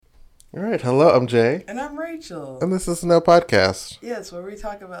All right, hello, I'm Jay. And I'm Rachel. And this is No Podcast. Yes, where we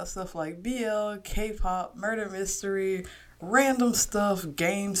talk about stuff like BL, K-pop, murder mystery, random stuff,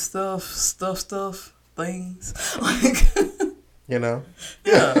 game stuff, things. You know?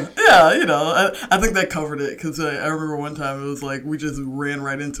 Yeah, I think that covered it because I remember one time it was like we just ran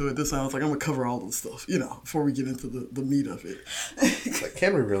right into it. This time I was like, I'm going to cover all this stuff, before we get into the meat of it. Like,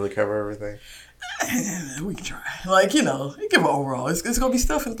 can we really cover everything? We can try. You give an overall. It's going to be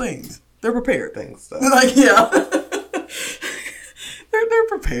stuff and things. They're prepared. Things stuff. Yeah. they're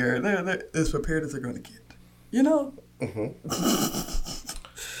prepared. They're as prepared as they're going to get.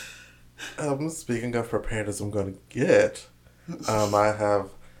 Speaking of prepared as I'm going to get, I have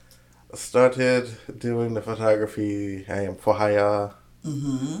started doing the photography. I am for hire.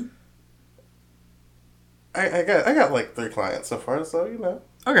 Mm-hmm. I got like 3 clients so far, so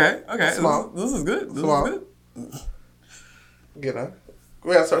Okay. Small. This is good. Small. Is good.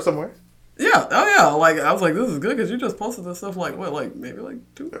 We gotta start somewhere. Yeah. Oh yeah. I was like, this is good because you just posted this stuff maybe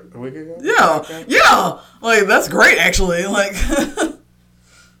 2 A week ago. Yeah. Okay. Yeah. That's great actually. So,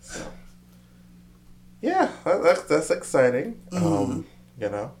 yeah, that's exciting. Mm-hmm.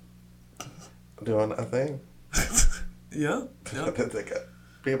 Doing a thing. Yeah. That they got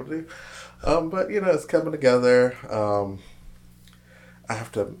people to do. But it's coming together. I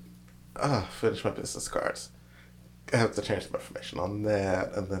have to finish my business cards. I have to change some information on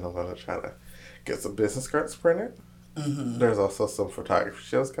that, and then I'm going to try to get some business cards printed. Mm-hmm. There's also some photography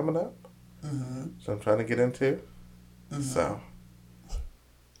shows coming up, so I'm trying to get into. Mm-hmm. So,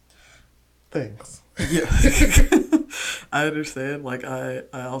 things. Yeah. I understand. I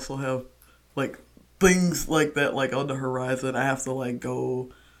also have things like that on the horizon. I have to go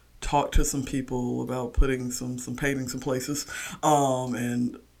talk to some people about putting some paintings in places,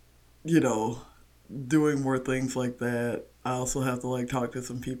 and doing more things like that. I also have to talk to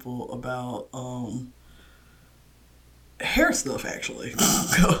some people about hair stuff actually.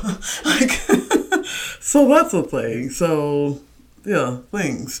 So that's a thing. So yeah,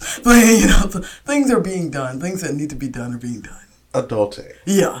 things. Things are being done. Things that need to be done are being done. Adulting.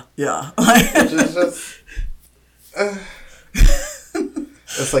 Yeah. Which is just.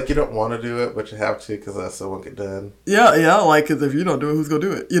 It's like you don't want to do it, but you have to because that's so won't get done. Yeah, because if you don't do it, who's going to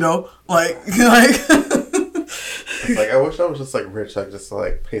do it? It's I wish I was just rich. I could just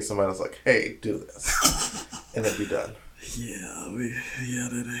pay somebody else hey, do this. And it'd be done. Yeah,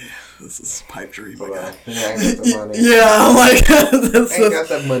 this is pipe dream. But, I ain't got the money. Yeah, I ain't got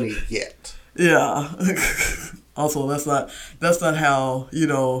that money yet. Yeah. Also, that's not how,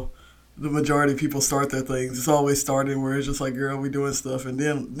 the majority of people start their things. It's always starting where it's just girl, we doing stuff, and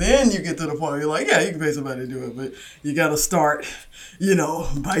then you get to the point where you're yeah, you can pay somebody to do it, but you got to start,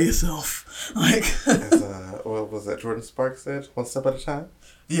 by yourself. As, what was that Jordan Sparks said? One step at a time?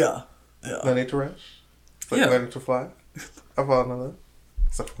 Yeah. No need to rush. It's learning to fly. I fall in love.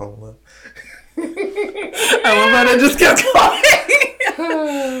 It's fall in love. I love how it just kept going.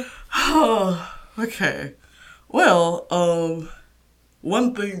 Oh, okay. Well,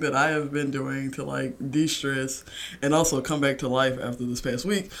 one thing that I have been doing to de-stress and also come back to life after this past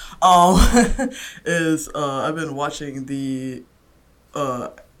week, is I've been watching the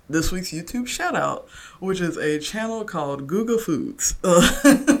this week's YouTube shout out, which is a channel called Guga Foods.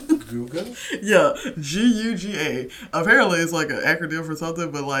 Guga? Yeah, Guga. Apparently it's an acronym for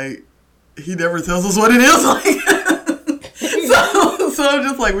something, but he never tells us what it is. So I'm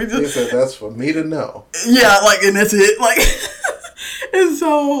just we just. He said that's for me to know. Yeah, and that's it. And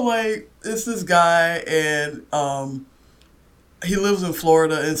so, it's this guy, and he lives in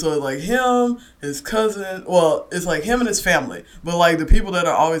Florida, and so it's him, his cousin, well, it's him and his family, but the people that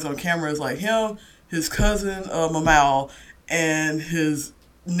are always on camera is him, his cousin, Mamal, and his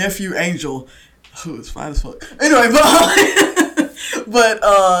nephew, Angel, who is fine as fuck. Anyway, but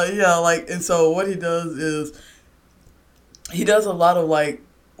yeah, and so what he does is, he does a lot of,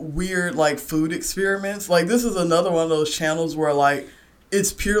 weird, food experiments. This is another one of those channels where,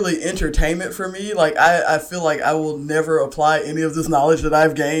 it's purely entertainment for me. I feel I will never apply any of this knowledge that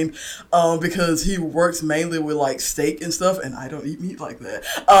I've gained because he works mainly with, steak and stuff, and I don't eat meat like that.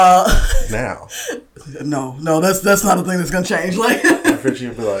 Now. No, that's not a thing that's going to change. I figured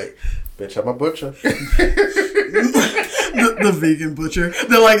you'd be bitch, I'm a butcher. the vegan butcher.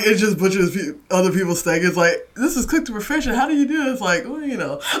 They're it just butchers other people's steak. It's this is cooked to perfection. How do you do it? It's well,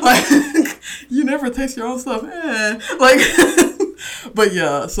 you never taste your own stuff. But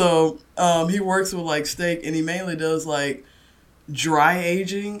yeah, so he works with steak, and he mainly does dry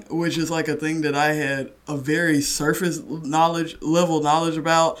aging, which is like a thing that I had a very surface knowledge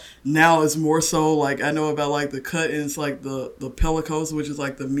about. Now it's more so like I know about like the cut and it's like the pellicose, which is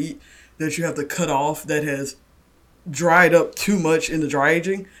like the meat that you have to cut off that has dried up too much in the dry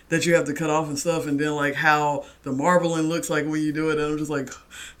aging that you have to cut off and stuff, and then like how the marbling looks like when you do it, and I'm just like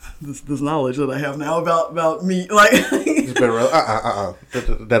this knowledge that I have now about meat, like that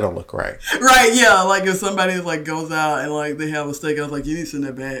don't look right. Right, yeah, like if somebody like goes out and like they have a steak, I was like, you need to send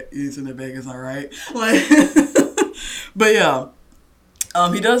that back, it's not right, like but yeah.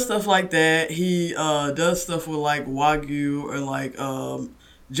 He does stuff like that. He does stuff with like Wagyu or like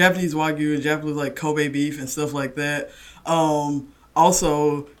Japanese Wagyu and Japanese like Kobe beef and stuff like that.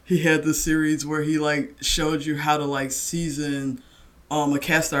 Also, he had this series where he like showed you how to like season a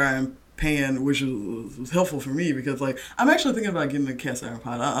cast iron pan, which was helpful for me because like I'm actually thinking about getting a cast iron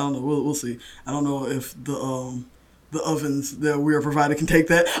pot. I don't know. We'll see. I don't know if the ovens that we are provided can take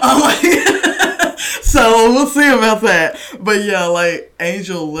that. So we'll see about that. But yeah, like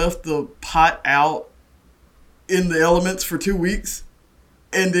Angel left the pot out in the elements for 2 weeks.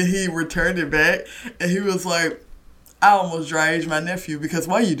 And then he returned it back, and he was like, I almost dry aged my nephew because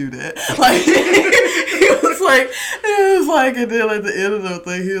why you do that? Like, he was like, and then at the end of the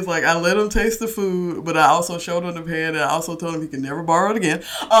thing, he was like, I let him taste the food, but I also showed him the pan, and I also told him he can never borrow it again.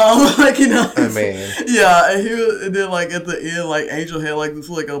 Like, you know. I mean. Yeah, and then like at the end, like Angel had like this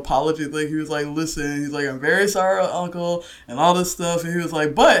like apology thing. He was like, listen, he's like, I'm very sorry, Uncle, and all this stuff. And he was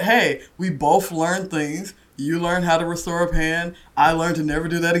like, but hey, we both learned things. You learned how to restore a pan. I learned to never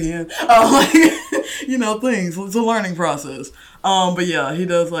do that again. Like, you know, things. It's a learning process. But yeah, he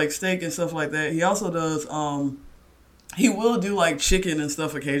does like steak and stuff like that. He also does, he will do like chicken and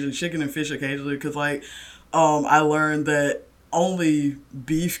stuff occasionally, chicken and fish occasionally. Cause like, I learned that only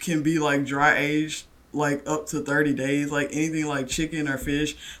beef can be like dry aged like up to 30 days. Like anything like chicken or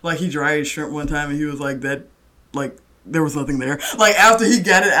fish. Like he dry aged shrimp one time and he was like that, like there was nothing there. Like after he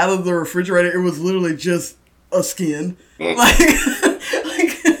got it out of the refrigerator, it was literally just a skin. Like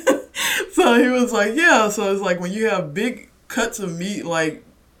so he was like, yeah, so it's like when you have big cuts of meat like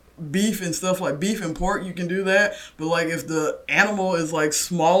beef and stuff like beef and pork, you can do that. But like if the animal is like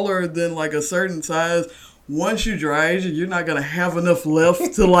smaller than like a certain size, once you dry age it, you're not gonna have enough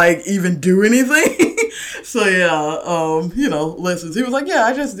left to like even do anything. So yeah, you know, lessons. He was like, yeah,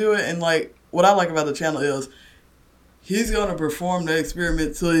 I just do it. And like what I like about the channel is he's going to perform the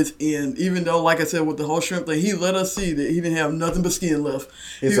experiment till its end. Even though, like I said, with the whole shrimp thing, he let us see that he didn't have nothing but skin left.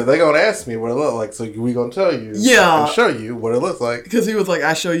 He said, they're going to ask me what it looks like, so we going to tell you. Yeah. And show you what it looks like. Because he was like,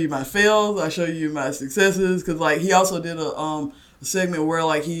 I show you my fails, I show you my successes. Because, like, he also did a segment where,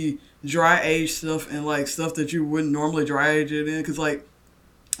 like, he dry aged stuff and, like, stuff that you wouldn't normally dry age it in. Because, like,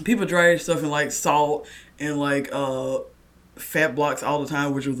 people dry age stuff in, like, salt and, like, fat blocks all the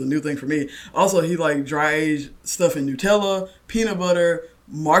time, which was a new thing for me. Also, he like dry aged stuff in Nutella, peanut butter,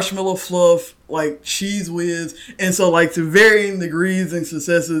 marshmallow fluff, like cheese whiz, and so like to varying degrees and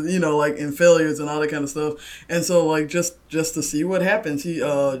successes, you know, like and failures and all that kind of stuff. And so like just to see what happens, he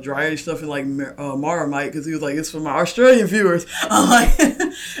dry aged stuff in like Marmite because he was like, it's for my Australian viewers. Like,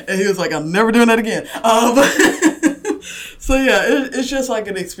 and he was like, I'm never doing that again. So yeah, it's just like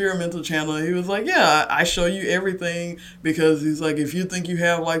an experimental channel. He was like, yeah, I show you everything because he's like, if you think you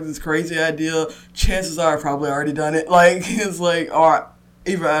have like this crazy idea, chances are I've probably already done it. Like, it's like, or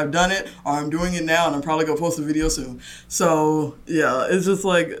either I've done it or I'm doing it now and I'm probably going to post a video soon. So yeah, it's just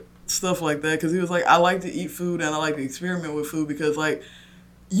like stuff like that. Because he was like, I like to eat food and I like to experiment with food because like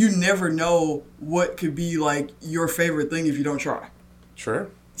you never know what could be like your favorite thing if you don't try.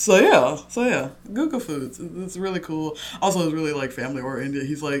 Sure. So yeah, Google Foods. It's really cool. Also, it's really like family oriented.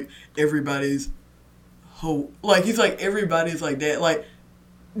 He's like everybody's he's like everybody's like dad. Like,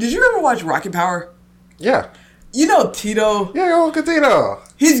 did you ever watch Rocket Power? Yeah. You know Tito. Yeah, Uncle Tito.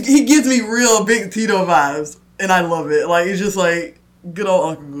 He gives me real big Tito vibes, and I love it. Like it's just like good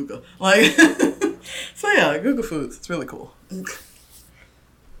old Uncle Google. Like, so yeah, Google Foods. It's really cool.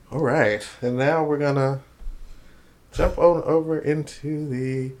 All right, and now we're gonna jump on over into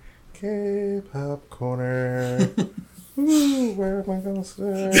the K-pop corner. Ooh, where am I going to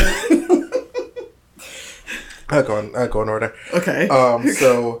start? I'll go in order. Okay.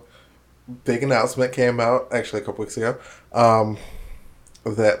 So, big announcement came out, actually a couple weeks ago,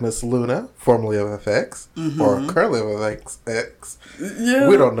 that Miss Luna, formerly of FX, or currently of FX,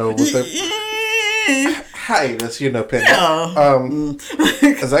 we don't know what the hiatus, pending,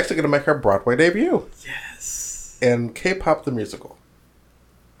 is actually going to make her Broadway debut. Yes. In K-pop the musical.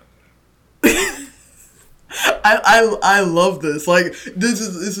 I love this. Like this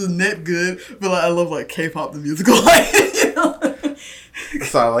is net good, but like, I love like K-pop the musical. Like, you know?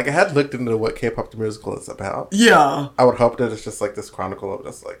 So, like, I had looked into what K-pop the musical is about. Yeah. I would hope that it's just, like, this chronicle of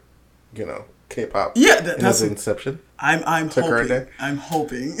just, like, you know, K-pop. Yeah, that's the inception. I'm hoping. I'm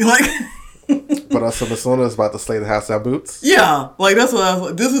hoping. Like... But also, Miss Luna is about to slay the house out boots. Yeah. Like, that's what I was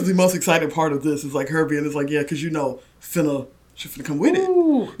like. This is the most exciting part of this. Is, like, her being, it's like, yeah, because, you know, she finna come with it.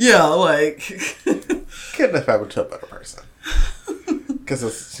 Ooh. Yeah, like... Couldn't have happened to a better person. Because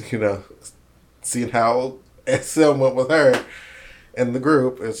it's, you know, seeing how SM went with her in the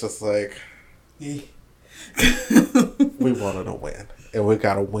group, it's just like, we wanted to win, and we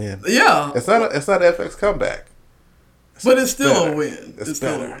got to win. Yeah. It's not FX comeback. But it's still better. a win. It's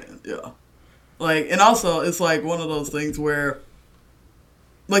still better. a win, yeah. Like, and also, it's like one of those things where,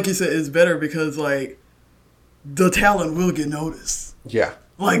 like you said, it's better because, like, the talent will get noticed. Yeah.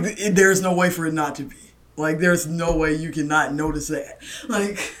 Like, there's no way for it not to be. Like, there's no way you can not notice that.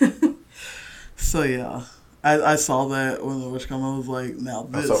 Like, so yeah. I saw that when the Wish come. I was like, now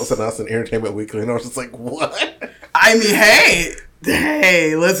this. I saw it was announced in Entertainment Weekly, and I was just like, what? I mean,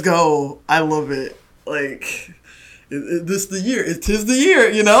 hey, let's go. I love it. Like, this the year. It is the year,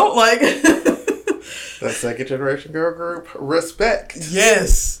 you know? Like, that second generation girl group, respect.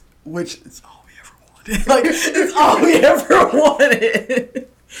 Yes. Which is all we ever wanted. Like, it's all we ever wanted.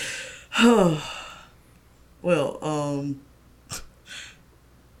 Well,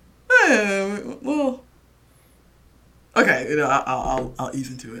 okay, you know, I'll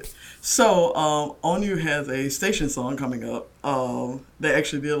ease into it. So, Onew has a station song coming up. They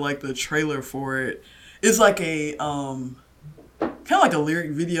actually did like the trailer for it. It's like a kind of like a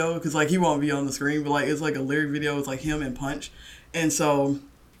lyric video because like he won't be on the screen, but like it's like a lyric video. It's like him and Punch, and so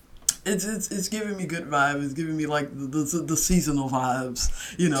it's giving me good vibes. It's giving me like the seasonal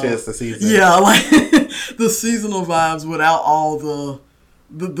vibes, you know. Just the season. Yeah, like the seasonal vibes without all the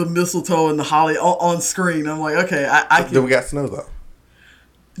mistletoe and the holly on screen. I'm like, okay, I can. Do we got snow though?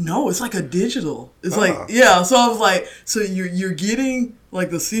 No, it's like a digital. It's like, yeah. So I was like, so you're getting like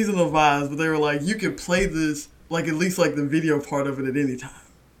the seasonal vibes, but they were like, you could play this like at least like the video part of it at any time.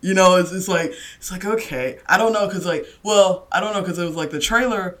 You know, it's like okay, I don't know because it was like the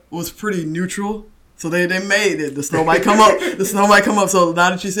trailer was pretty neutral. So they made it. The snow might come up. The snow might come up. So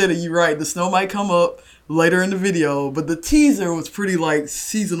now that you said it, you're right. The snow might come up later in the video, but the teaser was pretty like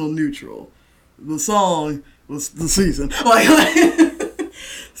seasonal neutral. The song was the season. Like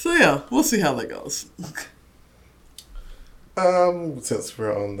so yeah, we'll see how that goes. Since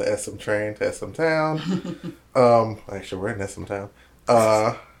we're on the SM train to SM Town, actually we're in SM Town.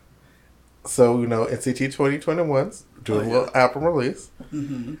 So you know NCT 2021's doing a little album release,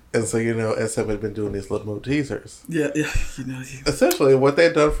 and so you know SM had been doing these little mood teasers. Yeah, you know. Essentially, what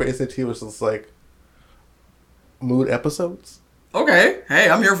they'd done for NCT was just like mood episodes. Okay, hey,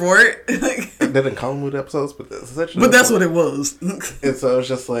 I'm here for it. They didn't call them mood episodes, but essentially. But that's what it was. And so it's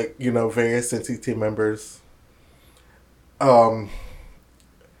just like, you know, various NCT members. In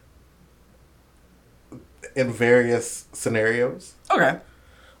various scenarios. Okay.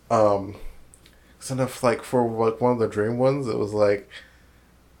 So enough like for like one of the dream ones, it was like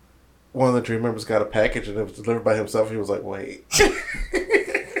one of the dream members got a package and it was delivered by himself. He was like, "Wait,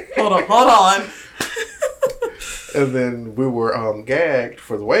 hold on." And then we were gagged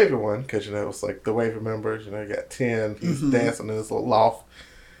for the Wavy one because you know it was like the Wavy members. You know, you got 10. He's dancing in his little loft,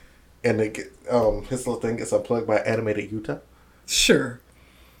 and they get his little thing gets unplugged by Animated Yuta. Sure,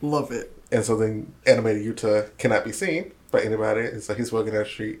 love it. And so then Animated Yuta cannot be seen by anybody, and so he's walking down the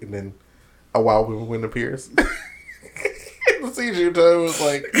street, and then a wild woman appears. And sees Yuta was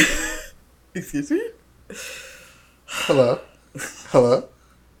like, "Excuse me, hello."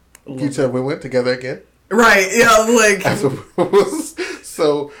 Yuta, we went together again. Right, yeah, like after it was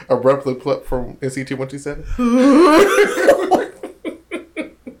so abruptly plucked from NCT 127.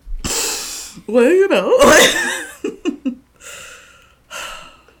 Well, you know.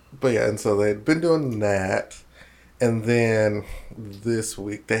 But yeah, and so they'd been doing that, and then this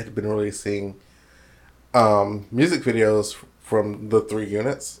week they had been releasing music videos from the 3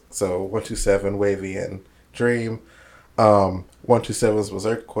 units. So 127, Wavy, and Dream. 127's was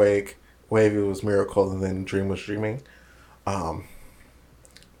Earthquake. Wavy was Miracle, and then Dream was Dreaming.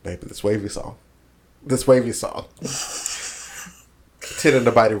 Maybe this Wavy song. 10 in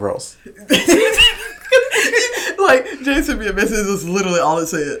the Body Rolls. Like, Jay sent me a message, that's literally all it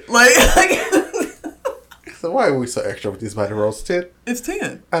said. Like So why are we so extra with these Body Rolls? 10? It's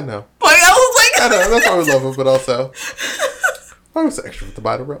 10. I know. Like, I was like... I know, that's why we love them, but also... why are we so extra with the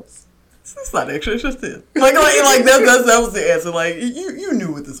Body Rolls? It's not extra, it's just 10. Like that was the answer. Like, you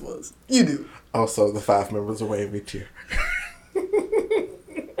knew what this was. You knew. Also, the 5 members of Wavy cheer.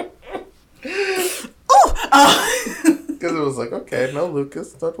 Because it was like, okay, no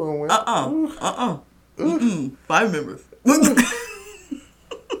Lucas, not Winwin. 5 members.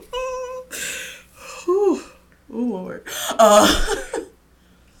 Oh Lord.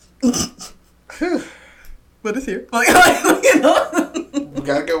 But it's here. Like, you know. We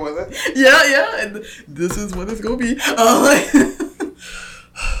gotta go with it. Yeah, and this is what it's gonna be.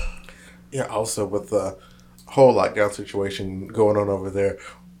 Yeah, also with the whole lockdown situation going on over there,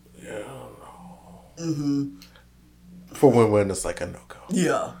 yeah, for Winwin, it's like a no-go.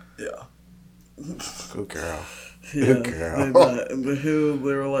 Yeah. Good girl. Yeah, Good girl. the Hill,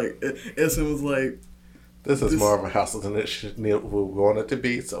 they were like, Essen was like, This is more of a house than we want it to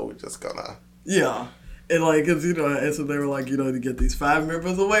be, so we're just gonna... Yeah. And like, cause you know, and so they were like, you know, to get these 5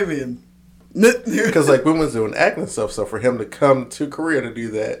 members away, man. Because like Winwin's doing acting stuff, so for him to come to Korea to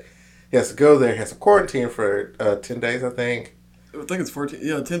do that, he has to go there. He has to quarantine for 10 days, I think. I think it's 14.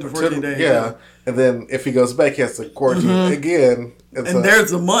 Yeah, 10 to 14 days. Yeah, and then if he goes back, he has to quarantine again. And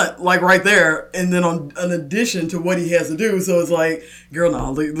there's a month, like right there, and then on in addition to what he has to do, so it's like, girl,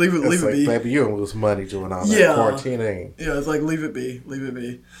 no, leave it be. Baby, you don't lose money doing all that quarantining. Yeah, it's like leave it be.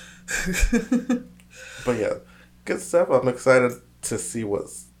 But yeah, good stuff. I'm excited to see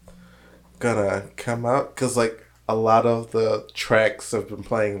what's gonna come out because like a lot of the tracks have been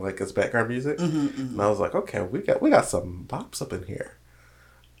playing like as background music, and I was like, okay, we got some bops up in here.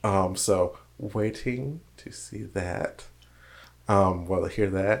 So waiting to see that. Well,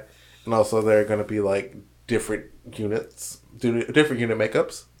 hear that, and also there are gonna be like different units, different unit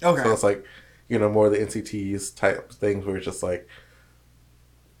makeups. Okay, so it's like more of the NCTs type things where it's just like.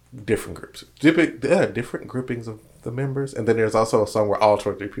 Different groups, different groupings of the members, and then there's also a song where all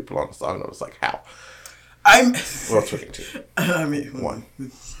 23 people on the song. And I was like, how? 22. I mean, 1.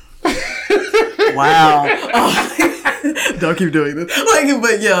 Wow. Don't keep doing this. Like,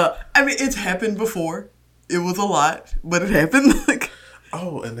 but yeah, I mean, it's happened before. It was a lot, but it happened. Like,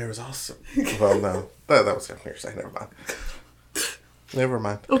 and there was also. Well, no, that was hearsay. Never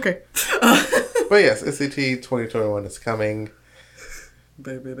mind. Okay. But yes, NCT 2021 is coming.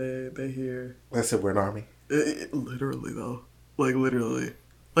 Baby, they here. I said we're an army. Literally though, like literally,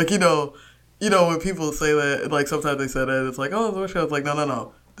 like you know when people say that, like sometimes they say that it's like, oh, the show. It's like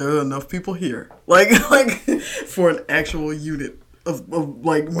no, there are enough people here, like for an actual unit of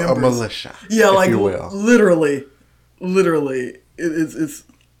like members, a militia. Yeah, if like you will. literally, it's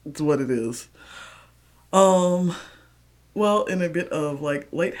what it is. Well, in a bit of like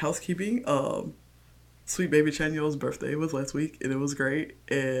late housekeeping, Sweet Baby Chanyeol's birthday was last week, and it was great.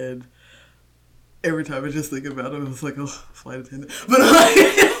 And every time I just think about it, I was like, oh, flight attendant. But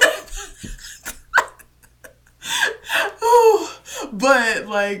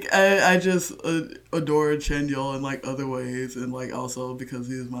I just adore Chanyeol in like other ways, and like also because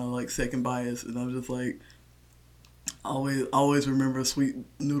he was my like second bias, and I'm just like always remember Sweet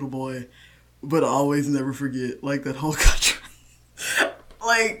Noodle Boy, but I always never forget like that whole country.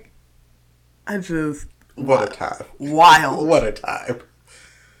 Like I just. What a time. Wild. What a time.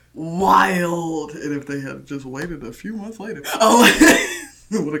 Wild. And if they had just waited a few months later. Oh,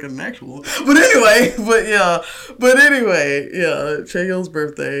 it would have got an actual one. But anyway, Chanyeol's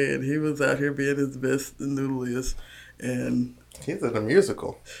birthday, and he was out here being his best and noodliest. And he's in a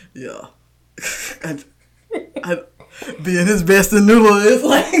musical. Yeah. and being his best and noodliest.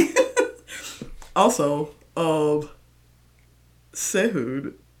 Like, also,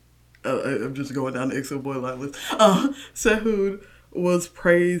 Sehun. I'm just going down the EXO boy line list. Sehun was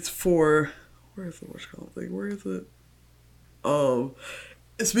praised for where is the thing? Where is it?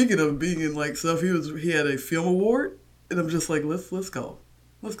 Speaking of being in like stuff, he had a film award, and I'm just like, let's go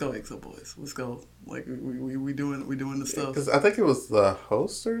EXO boys, let's go. Like we doing the stuff. Because I think it was the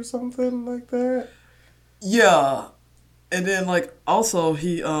host or something like that. Yeah, and then like also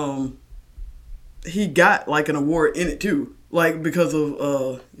he got like an award in it too. Like, because of,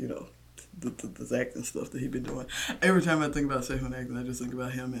 the acting stuff that he's been doing. Every time I think about Sehun acting, I just think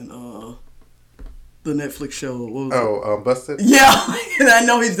about him in the Netflix show. What was it? Busted? Yeah. And I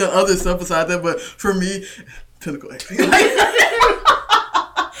know he's done other stuff besides that, but for me, pinnacle acting.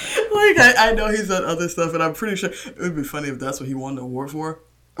 I know he's done other stuff, and I'm pretty sure it would be funny if that's what he won the award for.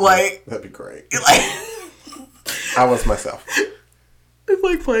 Like, that'd be great. I was myself. It's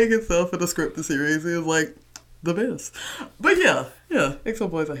like playing himself in a scripted series. It was like the best. But yeah, EXO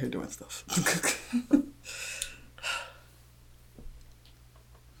boys out here doing stuff. Okay.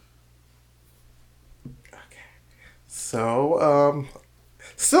 So,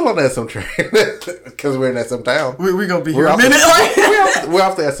 still on the SM train because we're in SM Town. We're gonna be here a minute. We're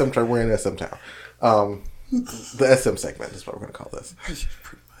off the SM train. We're in SM Town. The SM segment is what we're gonna call this. Pretty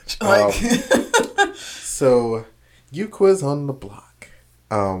much. So, You Quiz on the Block.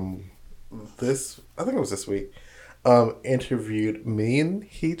 I think it was this week. Interviewed Min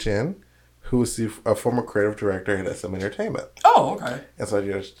Hee Jin, who is a former creative director at SM Entertainment. Oh, okay. And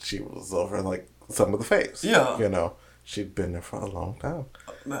so she was over like some of the faves. Yeah. She'd been there for a long time.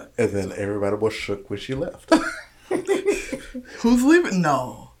 And then everybody was shook when she left. Who's leaving?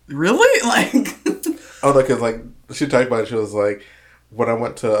 No. Really? Like... Oh, no, because like she talked about it, she was like, when I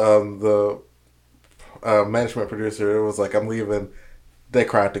went to the management producer, it was like, I'm leaving. They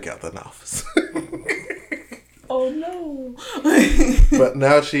cried together in the office. Oh no! But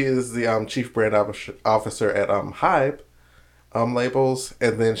now she is the chief brand officer at Hype labels,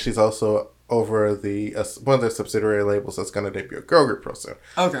 and then she's also over the one of their subsidiary labels that's going to debut a girl group real soon.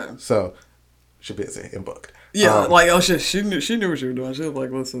 Okay. So she's busy and booked. Yeah, she knew what she was doing. She was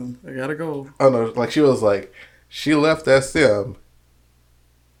like, "Listen, I gotta go." Oh no! Like she was like, she left SM,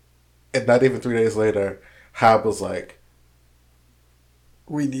 and not even 3 days later, Hype was like,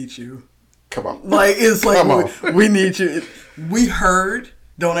 "We need you." Come on. Like, it's like, we need you. We heard,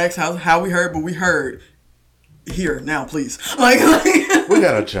 don't ask how we heard, but we heard. Here, now, please. Like we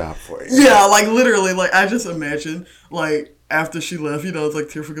got a job for you. Yeah, like, literally, like, I just imagine, like, after she left, it's like,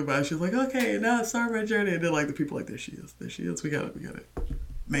 tearful goodbye. She's like, okay, now it's start my journey. And then, like, the people like, there she is. We got it.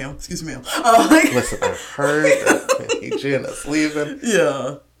 Ma'am, excuse me, ma'am. Listen, I heard that Hee Jin is leaving.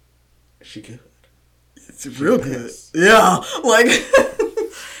 Yeah. Is she good? It's real good. Yeah, like...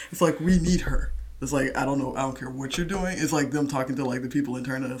 It's like, we need her. It's like, I don't know. I don't care what you're doing. It's like them talking to, like, the people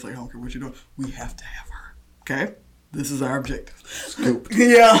internally. It's like, I don't care what you're doing. We have to have her. Okay? This is our objective. Scoop.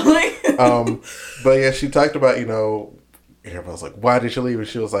 Yeah. But, yeah, she talked about, everybody was like, why did you leave? And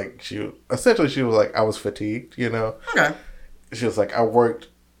she was like, I was fatigued, Okay. She was like, I worked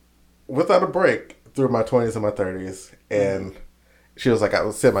without a break through my 20s and my 30s. And she was like, I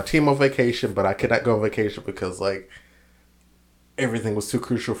would send my team on vacation, but I could not go on vacation because, like, everything was too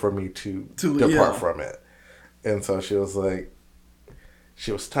crucial for me to depart from it. And so she was like,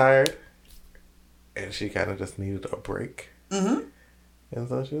 she was tired and she kind of just needed a break. Mm-hmm. And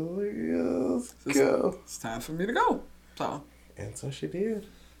so she was like, yeah, let's go. It's time for me to go. And so she did.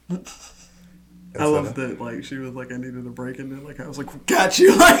 I love that, like, she was like, I needed a break, and then, like, I was like, got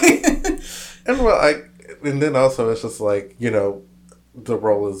you. Like, and then also it's just like, the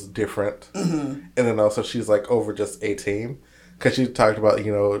role is different. Mm-hmm. And then also she's like over just a team. Because she talked about,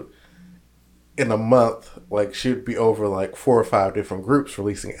 in a month, like, she'd be over, like, 4 or 5 different groups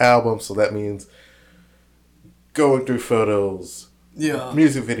releasing albums. So that means going through photos,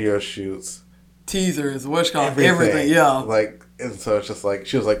 music video shoots, teasers, everything, yeah. Like, and so it's just like,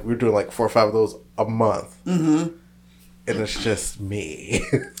 she was like, we're doing, like, 4 or 5 of those a month. Mm-hmm. And it's just me.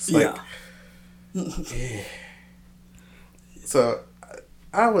 It's like, yeah. So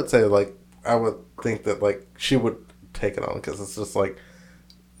I would say, like, I would think that, like, she would take it on because it's just like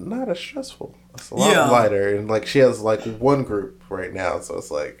not as stressful. It's a lot lighter, and like she has like one group right now, so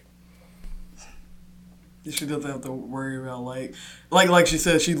it's like she doesn't have to worry about like she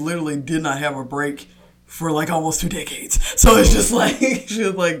said, she literally did not have a break for like almost 2 decades. So it's just like she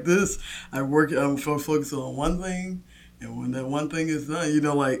was like, this, I'm focusing on one thing, and when that one thing is done,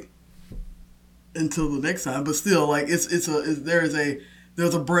 like until the next time. But still, like there's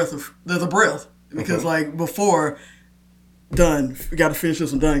a breath because like before. Done. Got to finish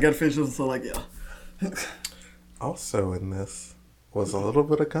this one. Done. Got to finish this one. So, like, yeah. Also in this was a little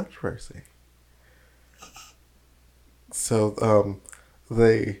bit of controversy. So,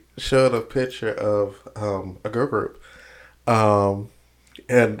 they showed a picture of a girl group. And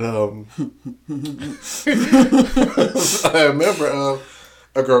a member of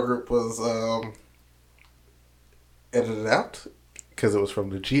a girl group was edited out because it was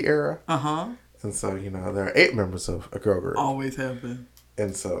from the G era. Uh-huh. And so, there are 8 members of a girl group. Always have been.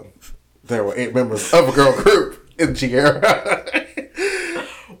 And so, there were 8 members of a girl group in G era.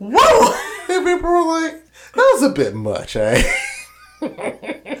 Whoa! And people were like, that was a bit much, eh?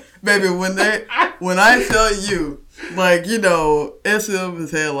 Baby, when I tell you, like, SM has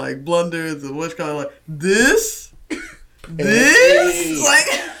had, like, blunders and what's called, like, this, like...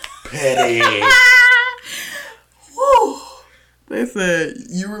 Petty. Woo! They said,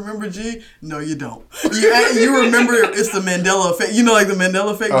 you remember G? No, you don't. You remember it's the Mandela effect. Like the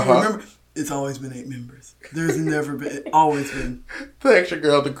Mandela effect? Uh-huh. You remember? It's always been 8 members. There's never been. Always been. The extra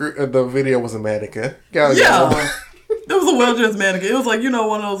girl, the video was a mannequin. Yeah. It was a well-dressed mannequin. It was like,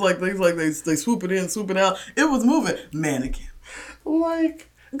 one of those like things like they swoop it in, swoop it out. It was moving. Mannequin. Like,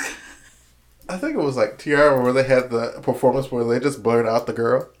 I think it was like Tiara where they had the performance where they just blurred out the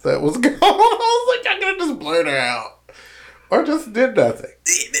girl that was gone. I was like, I could have just blurred her out. Or just did nothing.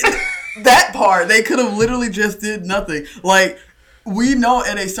 That part, they could have literally just did nothing. Like, we know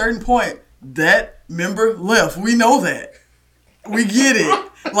at a certain point that member left. We know that. We get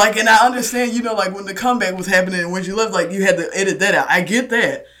it. Like, and I understand, you know, like when the comeback was happening and when she left, like you had to edit that out. I get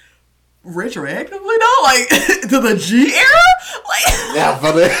that. Retroactively though, like to the G era, like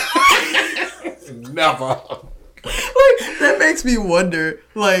never. Like that makes me wonder.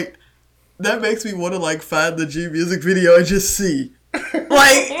 Like find the G music video and just see.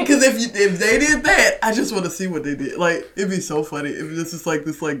 Like, because if they did that, I just want to see what they did. Like, it'd be so funny if this is like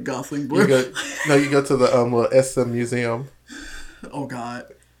this like Gosling blur. You go to the little SM museum. Oh God,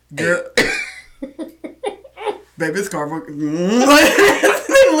 girl, baby, it's Carver.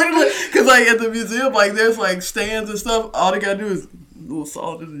 Literally, because like at the museum, like there's like stands and stuff. All they gotta do is a little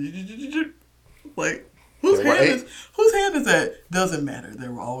salt. Like, whose hand is that? Doesn't matter.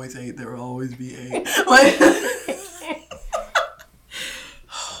 There will always 8. There will always be 8. Like.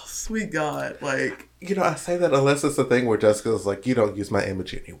 Sweet God, like... You know, I say that unless it's a thing where Jessica's like, you don't use my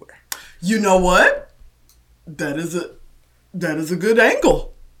image anywhere. You know what? That is a good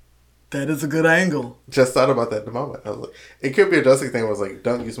angle. That is a good angle. Just thought about that in a moment. I was like, it could be a Jessica thing where it's like,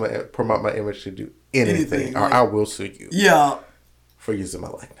 don't promote my image to do anything or like, I will sue you. Yeah. For using my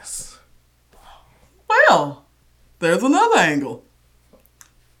likeness. Well, there's another angle.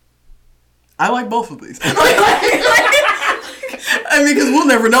 I like both of these. I mean, because we'll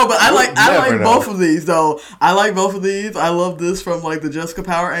never know, but I like both of these, though. I like both of these. I love this from, like, the Jessica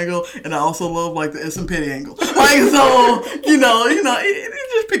Power angle, and I also love, like, the SM Petty angle. Like, so, you know,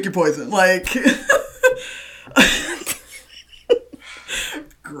 just pick your poison. Like,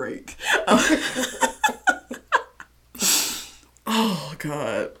 great. Oh,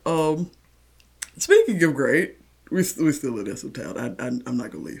 God. Speaking of great, we still in SM Town. I'm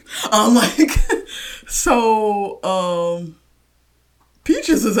not going to leave.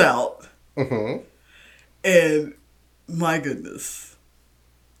 Peaches is out. Mm-hmm. And my goodness.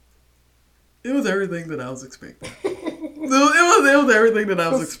 It was everything that I was expecting. it was everything that I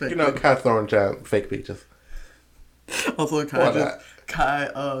was expecting. You know, Kai throwing giant fake peaches. Also, Kai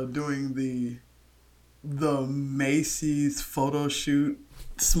doing the Macy's photo shoot,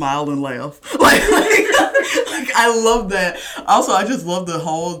 smile and laugh. Like I love that. Also, I just love the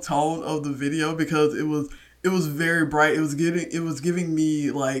whole tone of the video because it was very bright. It was giving me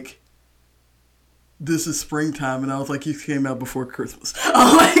like, this is springtime, and I was like, you came out before Christmas.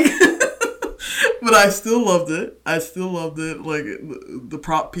 But I still loved it. Like the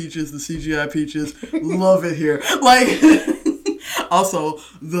prop peaches, the CGI peaches, love it here. Like, also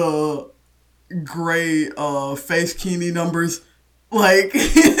the gray face Keeney numbers, like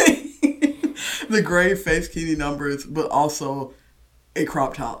the gray face Keeney numbers, but also a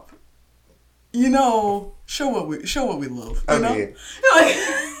crop top. You know, show what we love. You know?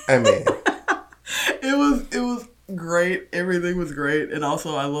 It was great. Everything was great, and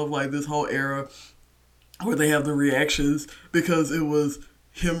also I love like this whole era where they have the reactions because it was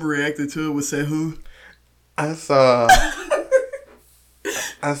him reacting to it with Sehun. I saw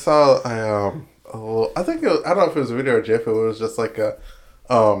I think it was, I don't know if it was a video or GIF. It was just like a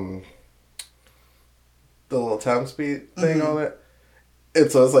the little time speed thing Mm-hmm. on it. And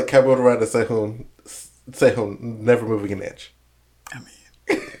so it's like Kevin around to Sehun never moving an inch. I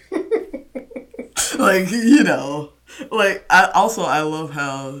mean, like, you know, like I love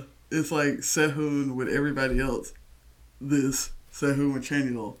how it's like Sehun with everybody else. This Sehun with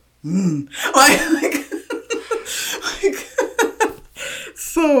Chanyeol. Like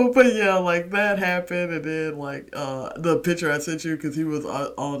so, but yeah, like that happened, and then like the picture I sent you because he was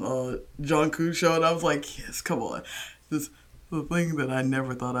on Jungkook's show, and I was like, yes, come on, this. The thing that I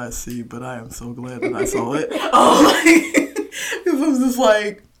never thought I'd see, but I am so glad that I saw it. Because I'm just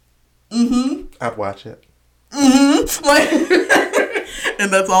like, I'd watch it. Like,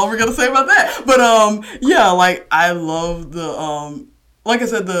 and that's all we're gonna say about that. But yeah, like I love the like I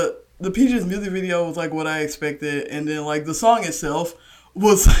said, the Peaches music video was like what I expected, and then like the song itself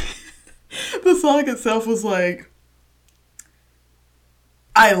was like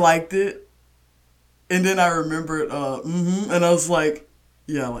I liked it. And then I remembered, and I was like,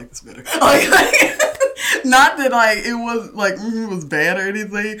 yeah, I like this better. Like, not that, like, it was, like, was bad or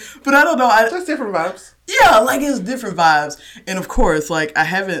anything, but I don't know. Just different vibes. Yeah, like, it's different vibes. And, of course, like, I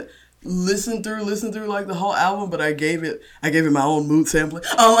haven't listened through, like, the whole album, but I gave it my own mood sampling.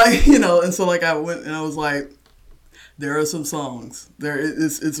 Like, you know, and so, like, I went and I was like, there are some songs.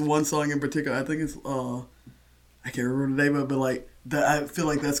 It's one song in particular. I think it's, I can't remember the name of it, but, like, I feel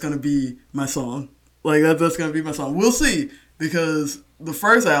like that's going to be my song. Like, that's going to be my song. We'll see. Because the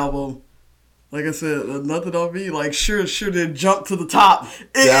first album, Like I said, nothing on me. Like sure did jump to the top.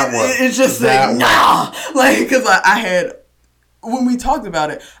 It's just that like nah. Like because I had when we talked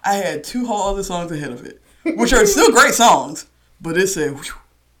about it, I had 2 whole other songs ahead of it, which are still great songs. But it said,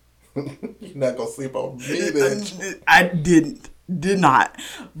 "You're not gonna sleep on me, bitch." I did not.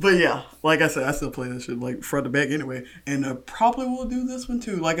 But yeah, like I said, I still play this shit like front to back anyway, and I probably will do this one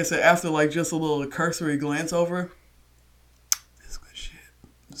too. Like I said, after like just a little cursory glance over, it's good shit.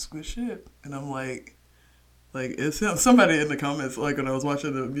 It's good shit, and I'm like it's him. Somebody in the comments, like when I was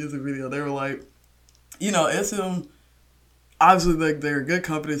watching the music video, they were like, you know, it's him. Obviously, like they're good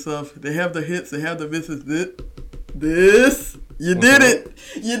company stuff. They have the hits. They have the misses. This you did it.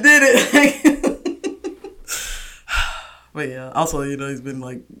 You did it. But yeah, also you know he's been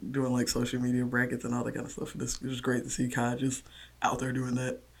like doing like social media brackets and all that kind of stuff. It's just great to see Kai just out there doing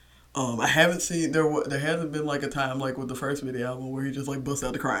that. I haven't seen there hasn't been like a time like with the first video album where he just like busts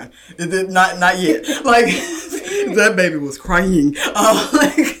out the crying. It did not yet. Like that baby was crying.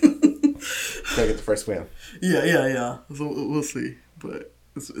 Gotta get the first win. Yeah. So we'll see, but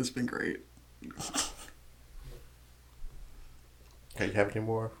it's been great. Okay, you have any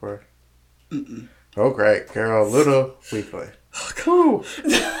more for? Mm-mm. Oh, great, girl, Little Weekly. Cool.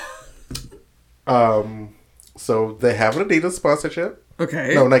 So they have an Adidas sponsorship.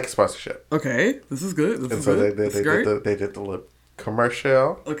 Okay. No, Nike sponsorship. Okay, this is good. This is good. They They did the little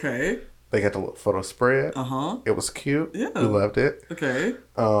commercial. Okay. They got the little photo spread. It was cute. Yeah. We loved it. Okay.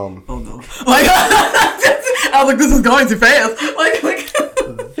 Oh no. Like I was like, this is going too fast. Like.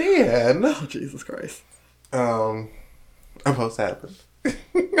 Then. Oh Jesus Christ. A post happened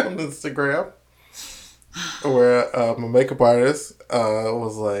on Instagram where a makeup artist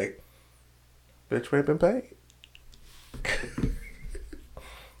was like, "Bitch, we ain't been paid."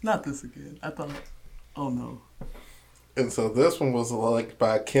 Not this again. I thought, oh no. And so this one was like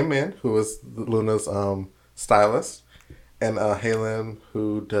by Kim Min, who is Luna's stylist, and Halen,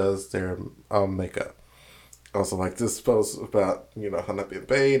 who does their makeup. Also, like this post about her not being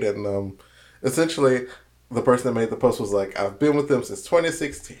paid, and essentially the person that made the post was like, "I've been with them since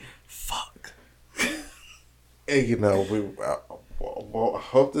 2016." Fuck. And we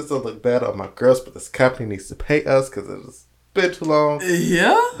hope this doesn't look bad on my girls, but this company needs to pay us because it's been too long.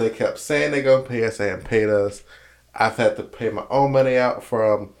 Yeah. They kept saying they're gonna pay us, they haven't paid us. I've had to pay my own money out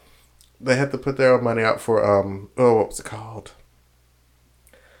for they had to put their own money out for what was it called?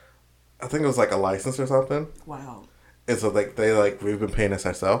 I think it was like a license or something. Wow. And so we've been paying this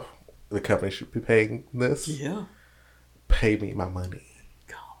ourselves. The company should be paying this. Yeah. Pay me my money.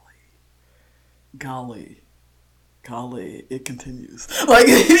 Golly. It continues. Like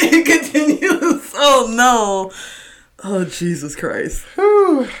it continues. Oh no. Oh Jesus Christ.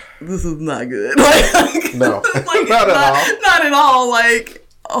 Whew. This is not good. Like, no. Like, not at all. Not at all. Like,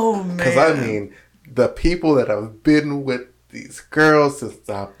 oh man. Because I mean, the people that have been with these girls since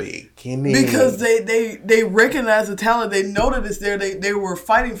the beginning. Because they recognize the talent. They know that it's there. They were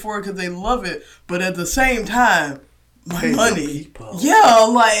fighting for it because they love it. But at the same time, my money. Yeah,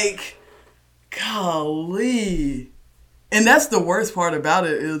 like, golly. And that's the worst part about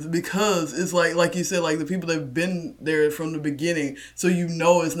it is because it's like you said, like the people that have been there from the beginning. So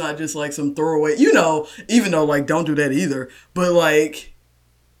it's not just like some throwaway, even though like don't do that either. But like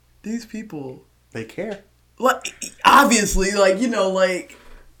these people. They care. Like, obviously, like, like,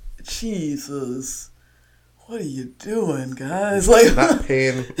 Jesus. What are you doing, guys? Like, not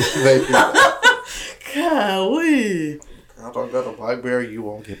paying. Golly. I don't go to BlackBerry, you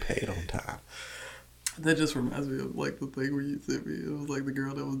won't get paid on time. That just reminds me of, like, the thing where you sent me. It was, like, the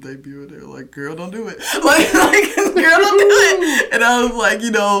girl that was debuting. They were like, girl, don't do it. Like, girl, don't do it. And I was like,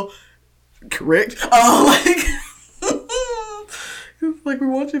 correct. It's like, we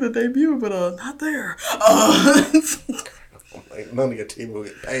want you to debut, but not there. Like, none of your team will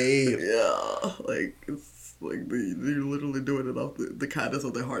get paid. Yeah. Like, it's like they're literally doing it off the kindness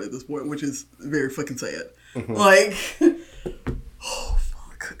of their heart at this point, which is very fucking sad. Mm-hmm. Like, oh,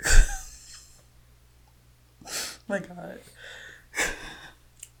 fuck. My God.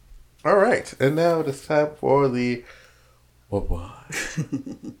 All right. And now it's time for the what?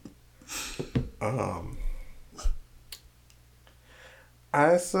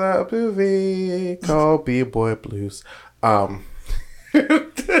 I saw a movie called B-Boy Blues. Was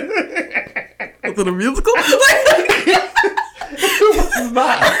it a musical? It was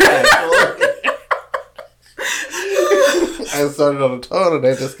not. I started on a tone and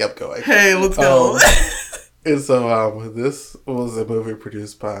they just kept going. Hey, let's go. And so this was a movie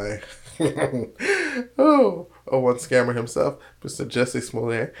produced by one scammer himself, Mr. Jesse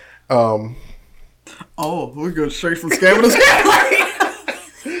Smollett. We're going straight from scammer to scammer.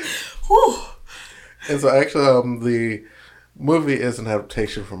 And so actually, the movie is an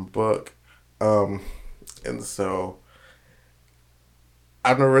adaptation from a book, and so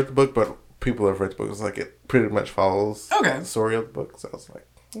I've never read the book, but people have read the book. It's like it pretty much follows the story of the book. So I was like,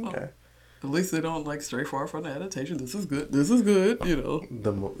 okay. At least they don't like stray far from the adaptation. This is good. This is good. You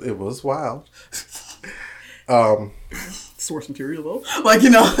know, It was wild. Source material though, like, you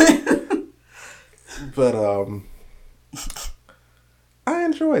know. But I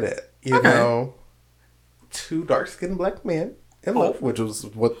enjoyed it. You know, two dark-skinned black men in love, which was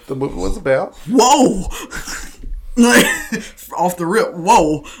what the movie was about. Whoa, like off the rip.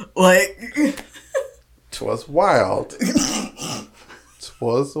 Whoa, like 'twas wild.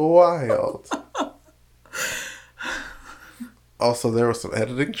 'Twas wild. Also, there were some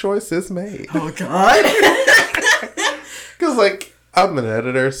editing choices made. Oh God. Because, like, I'm an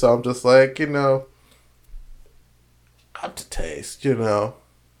editor, so I'm just like, you know, up to taste, you know.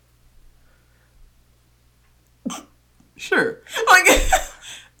 Sure. Like,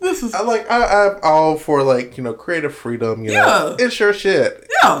 this is... I'm all for, like, you know, creative freedom, you know. It's your shit.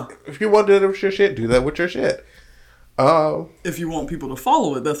 Yeah. If you want to do it with your shit, do that with your shit. If you want people to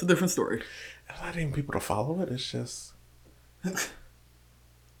follow it, that's a different story. It's not even people to follow it, it's just...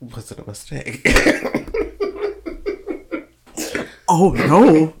 was it a mistake? Oh,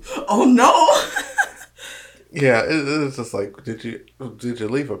 no. Oh, no. Yeah, it's just like, did you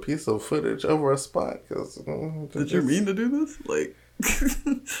leave a piece of footage over a spot? Cause, did you mean to do this? Like,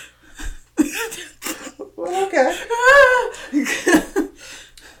 well, okay.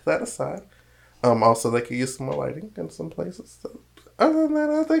 That aside, also they could use some more lighting in some places. So, other than that,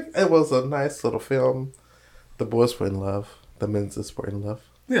 I think it was a nice little film. The boys were in love. The men's were in love.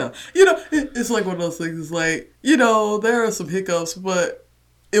 Yeah, you know, it's like one of those things. It's like, you know, there are some hiccups, but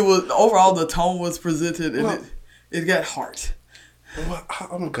it was overall the tone was presented and it got heart. Well,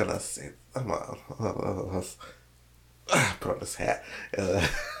 I'm gonna say put on this hat.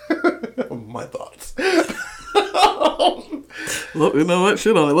 My thoughts. Look, you know what?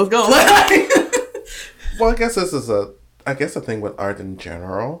 Shit on it. Let's go. Well, I guess this is a thing with art in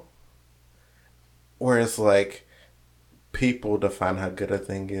general, where it's like people define how good a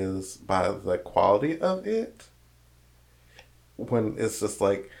thing is by the quality of it. When it's just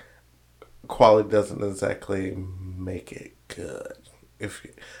like quality doesn't exactly make it good.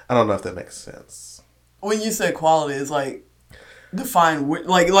 I don't know if that makes sense. When you say quality, it's like define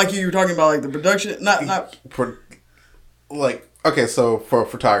like you were talking about, like the production, not like, okay, so for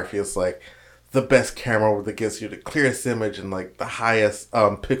photography, it's like the best camera that gives you the clearest image and like the highest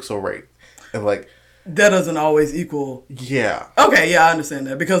pixel rate, and like that doesn't always equal. Yeah. Okay, yeah, I understand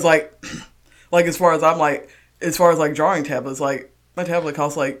that, because like as far as like drawing tablets, like my tablet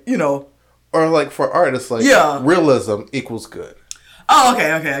costs like, you know, or like for art, it's like realism equals good. Oh,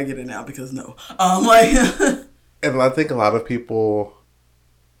 okay, I get it now, because no, like, and I think a lot of people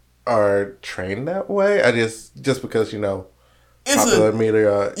are trained that way. Just because, you know, it's popular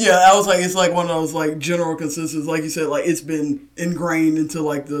media. Yeah, I was like, it's like one of those like general consensus, like you said, like it's been ingrained into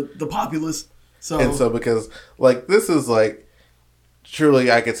like the populace. So because like this is like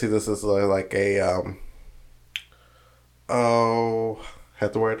truly, I could see this as like a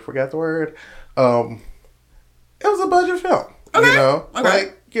forgot the word. It was a budget film. Okay. You know,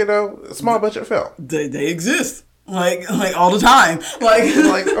 like, you know, small budget film. They exist like all the time.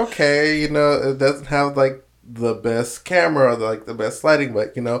 Like okay, you know, it doesn't have like the best camera, like the best lighting,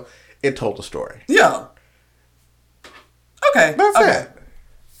 but you know, it told a story. Yeah. Okay. That's it.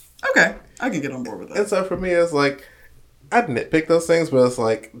 Okay, I can get on board with that. And so for me, it's like I nitpick those things, but it's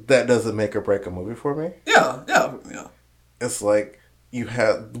like that doesn't make or break a movie for me. Yeah. It's like you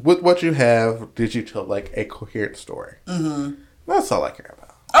have with what you have. Did you tell like a coherent story? Mm-hmm. That's all I care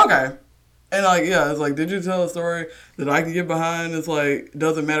about. Okay. And like, yeah, it's like, did you tell a story that I can get behind? It's like,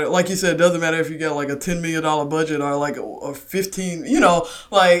 doesn't matter. Like you said, doesn't matter if you get like a $10 million budget or like a 15, you know,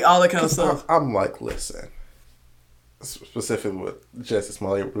 like all that kind of stuff. I'm like, listen, specifically with Jesse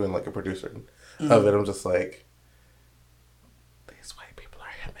Smollett doing like a producer of it, I'm just like, these white people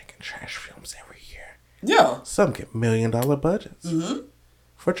are here making trash films every year. Yeah. Some get $1 million budgets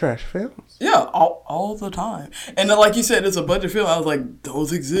for trash films. Yeah, all the time. And then, like you said, it's a budget film. I was like,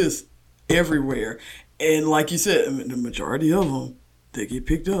 those exist everywhere. And like you said, the majority of them, they get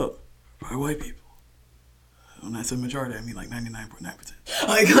picked up by white people. When I say majority, I mean like 99.9%.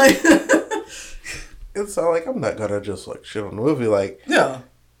 Like it's all like, I'm not gonna just like shit on the movie. Like, yeah,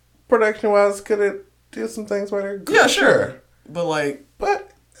 production wise, could it do some things better? Yeah, sure. But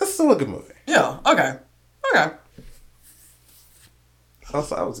it's still a good movie. Yeah. Okay.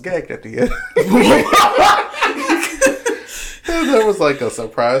 Also, I was gagged at the end. There was like a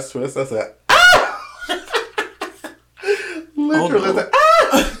surprise twist. I said, ah! literally no. like,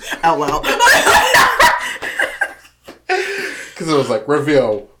 ah! Out loud. Because it was like,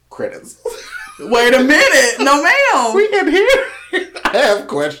 reveal credits. Wait a minute. No, ma'am. We in here? I have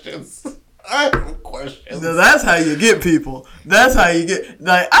questions. So that's how you get people. That's how you get,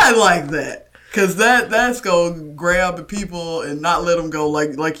 like, I like that. Because that's going to grab people and not let them go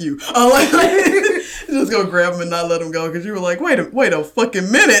like you. Just go grab them and not let them go because you were like, wait a fucking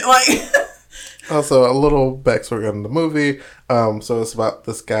minute. Like, also, a little backstory on the movie. So it's about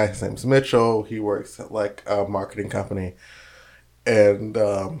this guy. His name's Mitchell. He works at like a marketing company. And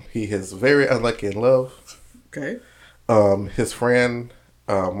he is very unlucky in love. Okay. His friend,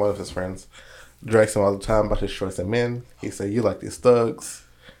 one of his friends, drags him all the time about his choice in men. He said, "You like these thugs."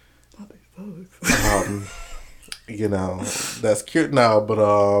 You know, that's cute now, but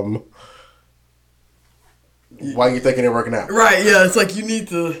why you thinking they're working out? Right, yeah, it's like you need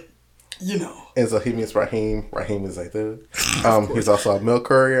to, you know. And so he meets Raheem. Raheem is like the he's also a milk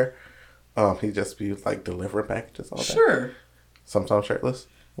courier. He just be like delivering packages all day. Sure. Sometimes shirtless,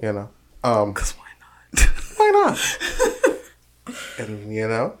 you know. 'Cause why not? Why not? And you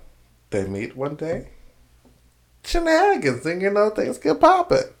know, they meet one day. Shenanigans, and you know, things get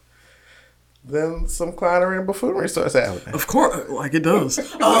popping. Then some clownery and buffoonery starts happening. Of course, like it does.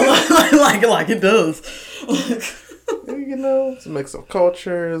 Like it does. You know, it's a mix of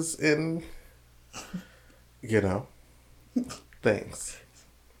cultures and, you know, things.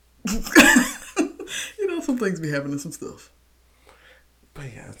 You know, some things be happening, some stuff.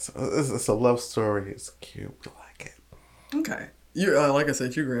 But yeah, it's a love story. It's cute. We like it. Okay. You like I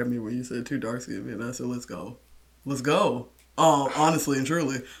said, you grabbed me when you said too dark skinned, and I said, let's go. Let's go. Honestly and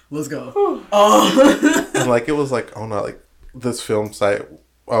truly, let's go. And like it was like on like this film site,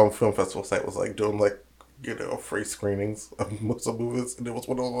 film festival site was like doing like, you know, free screenings of most of movies, and it was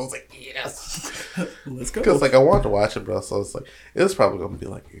one of those I was like, yes, let's go. Because like I wanted to watch it, but also it's like it was probably gonna be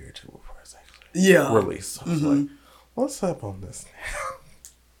like a year or two before it's actually released. So I was like, let's hop on this now.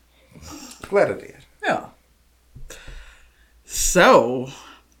 Glad I did. Yeah. So,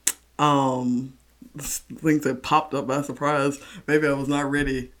 things that popped up by surprise. Maybe I was not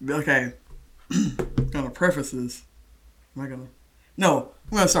ready. Okay. I'm gonna preface this. Am I gonna? No,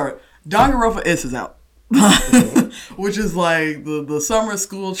 I'm gonna start. Danganronpa S is out. Which is like the summer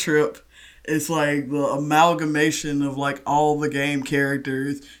school trip. It's like the amalgamation of like all the game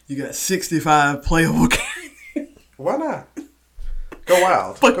characters. You got 65 playable characters. Why not? Go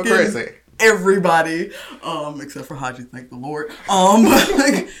wild. Go crazy. Everybody, except for Haji, thank the Lord.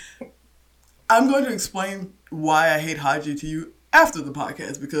 Like, I'm going to explain why I hate Haji to you after the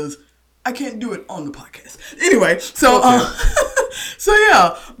podcast because I can't do it on the podcast. Anyway, so so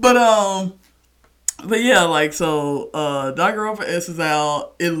yeah, but yeah, like so, Danganronpa S is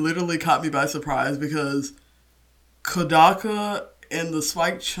out. It literally caught me by surprise because Kodaka and the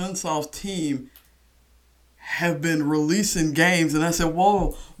Spike Chunsoft team have been releasing games, and I said,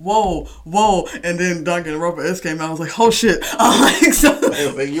 whoa, and then Danganronpa S came out. I was like, oh shit,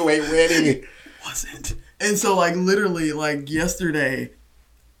 you ain't ready. Wasn't. And so like literally like yesterday,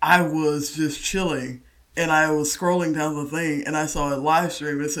 I was just chilling, and I was scrolling down the thing, and I saw a live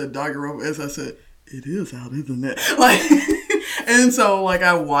stream that said Danganronpa S. I said, it is out, isn't it? Like, and so like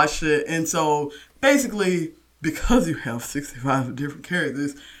I watched it, and so basically because you have 65 different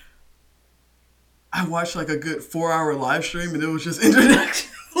characters, I watched like a good 4-hour live stream, and it was just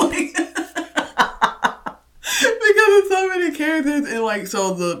introduction. Like, because of so many characters, and like,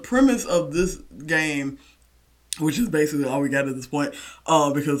 so the premise of this game, which is basically all we got at this point,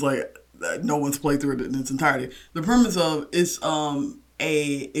 because like no one's played through it in its entirety. The premise of it's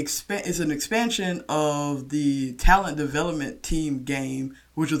it's an expansion of the Talent Development Team game,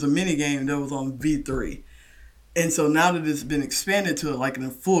 which was a mini game that was on V3, and so now that it's been expanded to like in a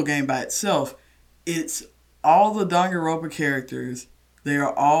full game by itself. It's all the Danganronpa characters. They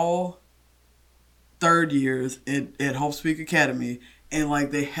are all third years at Hope Speak Academy. And,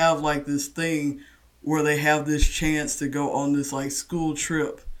 like, they have, like, this thing where they have this chance to go on this, like, school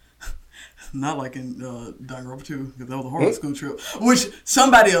trip. Not like in Danganronpa 2, because that was a horrible school trip. Which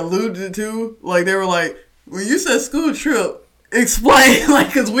somebody alluded to. Like, they were like, when you said school trip, explain. Like,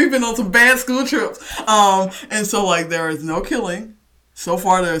 because we've been on some bad school trips. And so, like, there is no killing. So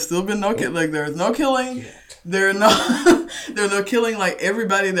far, there has still been no killing. Like, there is no killing. There are no killing. Like,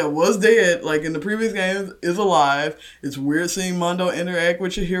 everybody that was dead, like in the previous games, is alive. It's weird seeing Mondo interact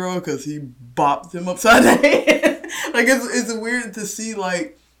with your hero because he bopped him upside the head. Like, it's weird to see,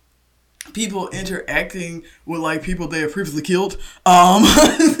 like, people interacting with, like, people they have previously killed.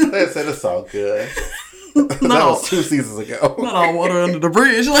 They said it's all good. That was 2 seasons ago. Not all water under the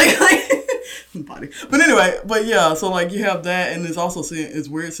bridge. Like body. But anyway, but yeah, so like you have that, and it's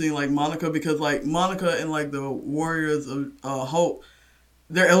weird seeing like Monica, because like Monica and like the Warriors of Hope,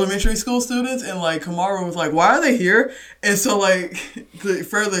 they're elementary school students, and like Kamara was like, why are they here? And so like to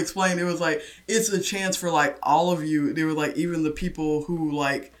further explain, it was like it's a chance for like all of you. They were like, even the people who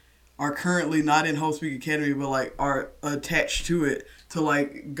like are currently not in Hope Speak Academy but like are attached to it, to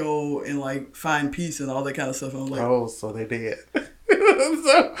like go and like find peace and all that kind of stuff. And I'm like, oh, so they did.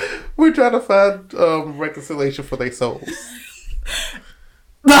 So we're trying to find reconciliation for their souls.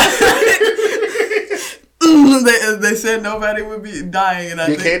 They said nobody would be dying,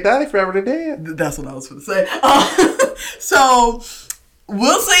 and you can't die forever, they're dead. That's what I was going to say. So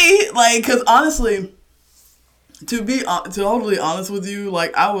we'll see. Like, because honestly, to be totally honest with you,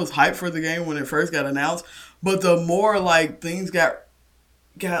 like I was hyped for the game when it first got announced, but the more like things got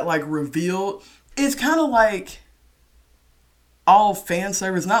like revealed, it's kind of like all fan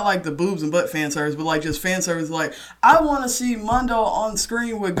service, not like the boobs and butt fan service, but like just fan service. Like, I want to see Mundo on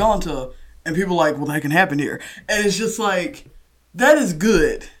screen with Gonta, and people are like, well, that can happen here, and it's just like, that is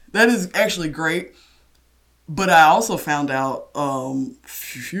good. That is actually great. But I also found out a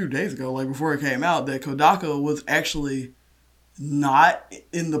few days ago, like before it came out, that Kodaka was actually not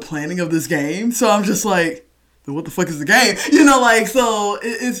in the planning of this game. So I'm just like, then what the fuck is the game? You know, like, so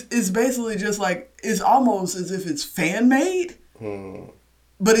it's basically just like, it's almost as if it's fan made.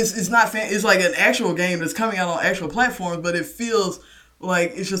 But it's not fan. It's like an actual game that's coming out on actual platforms, but it feels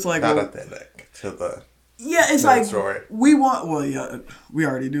like it's just like not authentic to the. Yeah, it's like story. We want. Well, yeah, we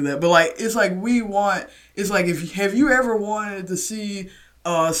already do that, but like it's like we want. It's like have you ever wanted to see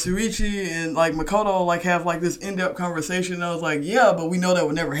Suichi and like Makoto like have like this in-depth conversation? And I was like, yeah, but we know that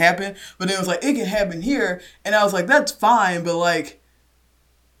would never happen. But then it was like, it can happen here, and I was like, that's fine, but like,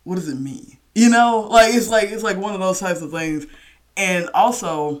 what does it mean? You know, like it's like one of those types of things. And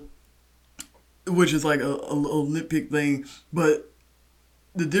also, which is like a little nitpick thing, but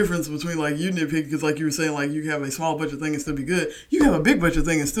the difference between like you nitpick, because like you were saying, like you have a small budget thing and still be good, you have a big budget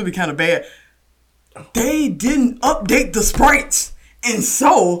thing and still be kind of bad. They didn't update the sprites, and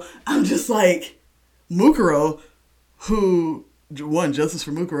so I'm just like, Mukuro, who won Justice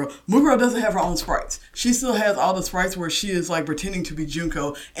for Mukuro. Mukuro doesn't have her own sprites. She still has all the sprites where she is like pretending to be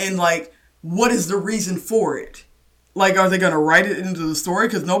Junko, and like, what is the reason for it? Like, are they going to write it into the story?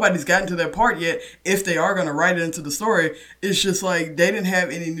 Because nobody's gotten to that part yet. If they are going to write it into the story, it's just like they didn't have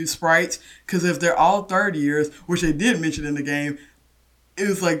any new sprites. Because if they're all third years, which they did mention in the game, it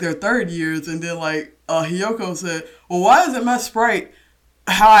was like their third years. And then like Hiyoko said, well, why isn't my sprite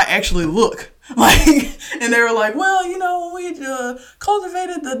how I actually look? Like, and they were like, well, you know, when we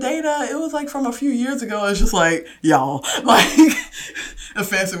cultivated the data, it was like from a few years ago. It's just like, y'all, like a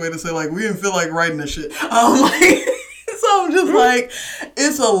fancy way to say like, we didn't feel like writing this shit. Like, so I'm just like,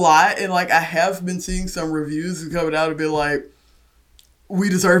 it's a lot. And like, I have been seeing some reviews coming out a bit like, we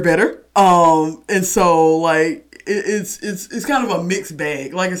deserve better. And so like, it's kind of a mixed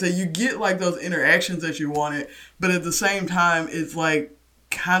bag. Like I said, you get like those interactions that you wanted, but at the same time, it's like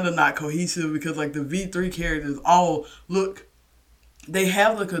kind of not cohesive, because like the V3 characters all look, they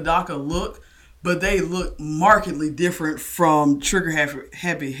have the Kodaka look, but they look markedly different from Trigger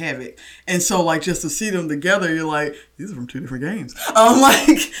Happy Havoc. And so like, just to see them together, you're like, these are from two different games.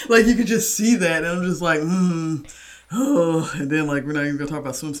 Like you could just see that, and I'm just like, oh. And then like, we're not even gonna talk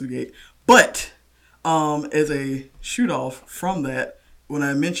about Swimsuit Gate. But as a shoot off from that, when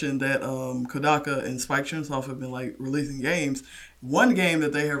I mentioned that Kodaka and Spike Chunsoft have been like releasing games, one game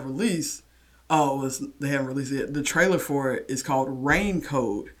that they have released, they haven't released it yet. The trailer for it is called Rain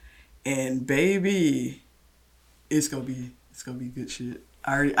Code, and baby, it's gonna be good shit.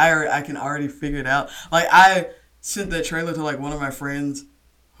 I can already figure it out. Like, I sent that trailer to like one of my friends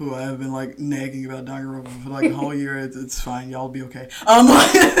who I have been like nagging about Danganronpa for like a whole year. It's fine, y'all be okay.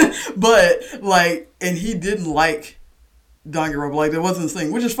 But like, and he didn't like Danganronpa, like that wasn't his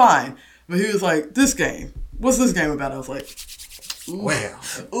thing, which is fine. But he was like, this game, what's this game about? I was like, ooh. Well,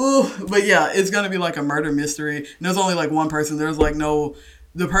 ooh. But yeah, it's gonna be like a murder mystery. And there's only like one person. There's like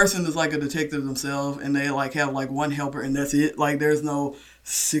the person is like a detective themselves, and they like have like one helper, and that's it. Like, there's no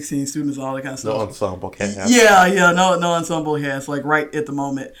 16 students and all that kind of stuff. No ensemble cast. Yeah, no ensemble cast, like right at the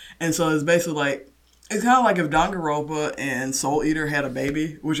moment. And so it's basically like, it's kind of like if Danganronpa and Soul Eater had a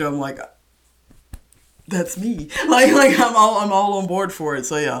baby, which I'm like, that's me. Like I'm all on board for it.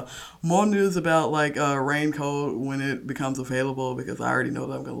 So yeah, more news about like Rain Code when it becomes available, because I already know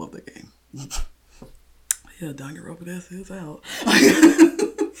that I'm gonna love that game. Yeah, Danganronpa, that's out.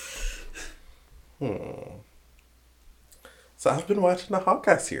 So I've been watching the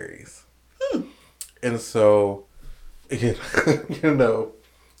Hawkeye series. And so, you know,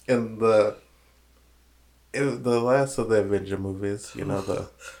 in the the last of the Avenger movies,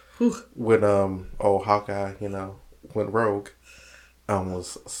 when old Hawkeye, went rogue,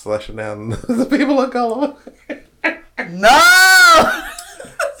 was slashing down the people of color. No.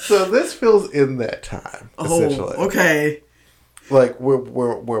 So this feels in that time, essentially. Okay. Like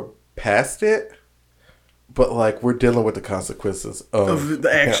we're past it, but like we're dealing with the consequences of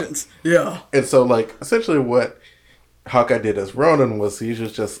the actions. Him. Yeah. And so like essentially what Hawkeye did as Ronin was he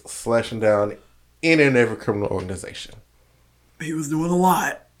was just slashing down any and every criminal organization. He was doing a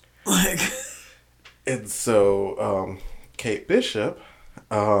lot. Like, and so Kate Bishop,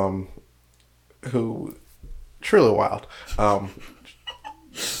 who truly wild,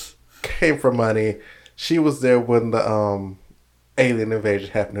 came for money. She was there when the alien invasion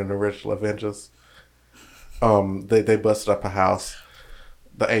happened in the original Avengers. They busted up a house.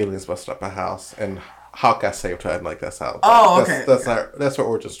 The aliens busted up a house, and Hawkeye saved her, and like that's how. Oh, okay. That's her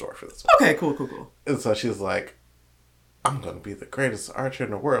origin story for this one. Okay, cool. And so she's like, "I'm gonna be the greatest archer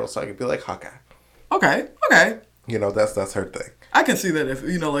in the world, so I can be like Hawkeye." Okay. That's her thing. I can see that if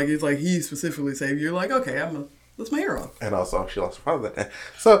it's like he specifically saved you, like that's my hero. And also, she lost her father that day.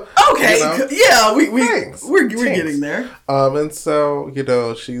 So okay, yeah, we're getting there. And so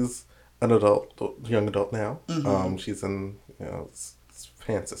she's an young adult now. Mm-hmm. She's in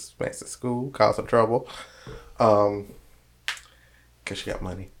fancy school, caused some trouble, because she got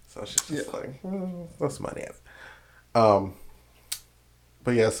money. So she's just like, what's money at it?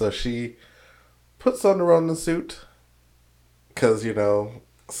 But yeah, so she puts on the Ronin suit because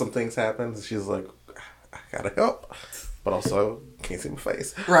some things happen. And she's like, I gotta help, but also can't see my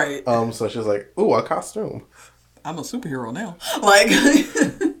face. Right. So she's like, ooh, a costume. I'm a superhero now. Like,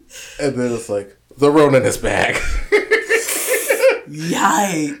 and then it's like the Ronin is back.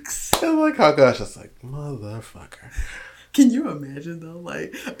 Yikes! And like Hawkeye's just like, motherfucker. Can you imagine though,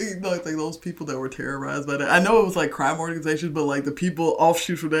 like those people that were terrorized by that? I know it was like crime organizations, but like the people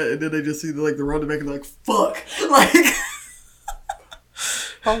offshoot from that, and then they just see the Ronin back and they're like, fuck, like.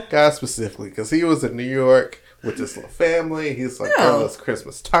 Hawkeye specifically, because he was in New York with this little family. He's like, oh, it's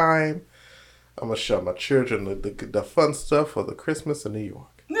Christmas time. I'm gonna show my children the fun stuff for the Christmas in New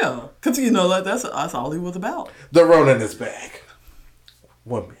York. Yeah, because that's all he was about. The Ronin is back.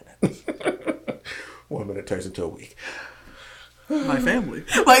 1 minute. 1 minute turns into a week. My family.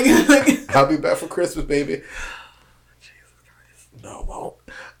 Like I'll be back for Christmas, baby. Jesus Christ. No, I won't.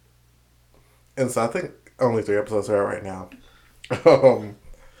 And so I think only 3 episodes are out right now.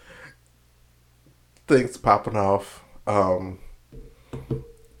 Things popping off.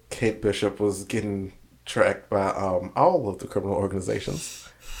 Kate Bishop was getting tracked by all of the criminal organizations.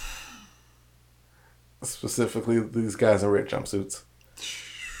 Specifically, these guys in red jumpsuits.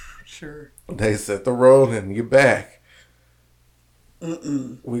 Sure. They said, the Ronin, you back.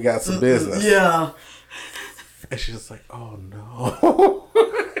 We got some business. Yeah. And she's like, oh no.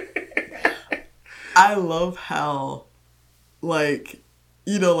 I love how, like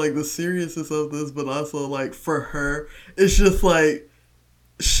the seriousness of this, but also like for her, it's just like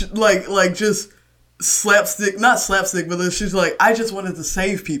just slapstick, not slapstick, but she's like, I just wanted to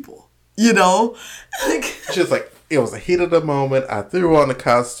save people, Like, she's like, it was a heat of the moment. I threw on the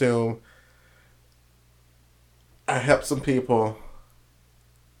costume. I helped some people.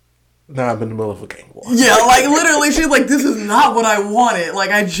 Now I'm in the middle of a gang war. Yeah, like literally, she's like, this is not what I wanted. Like,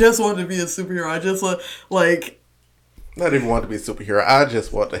 I just wanted to be a superhero. I just not even want to be a superhero. I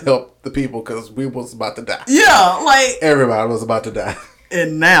just want to help the people because we was about to die. Yeah, like everybody was about to die.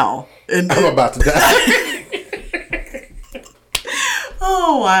 And now, I'm about to die.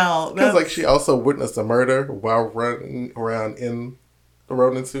 Oh wow! Because like she also witnessed a murder while running around in the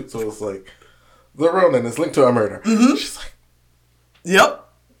Ronin suit, so it's like the Ronin is linked to a murder. Mm-hmm. She's like, "Yep."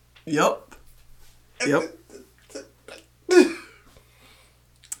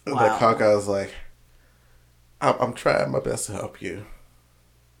 And like Hawkeye's like, I'm trying my best to help you,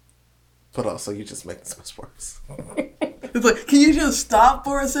 but also you just make this much worse. It's like, can you just stop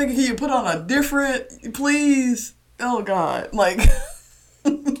for a second? Can you put on a different, please? Oh God, like.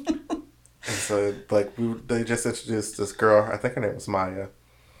 And so like they just introduced this girl. I think her name was Maya,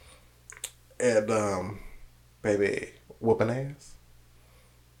 and baby whooping ass.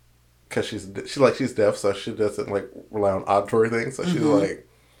 Cause she's deaf, so she doesn't like rely on auditory things. So she's like,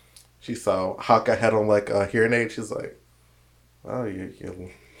 she saw Hawkeye had on like a hearing aid. She's like, oh, you're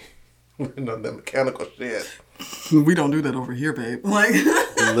on that mechanical shit. We don't do that over here, babe. Like,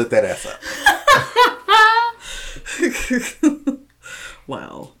 lit that ass up.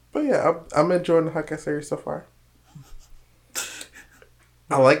 Wow. But yeah, I'm enjoying the Hawkeye series so far.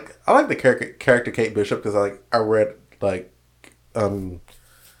 I like the character Kate Bishop because I read like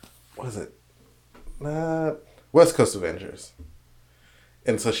what is it? not West Coast Avengers.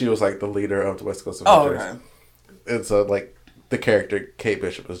 And so she was like the leader of the West Coast Oh, Avengers. okay. And so like the character Kate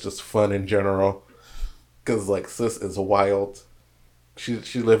Bishop is just fun in general. Because like sis is wild. She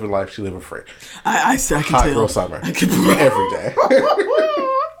living life, she living free. I can Hot tell. girl summer. I can Every day.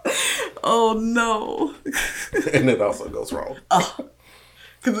 Oh no. And it also goes wrong.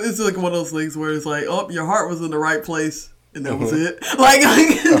 Because it's like one of those things where it's like, oh, your heart was in the right place, and that was it. Like,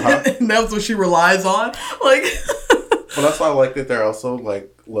 and that's what she relies on. Like, Well, that's why I like that they're also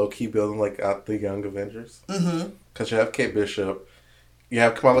like low key building like out the Young Avengers. Because you have Kate Bishop, you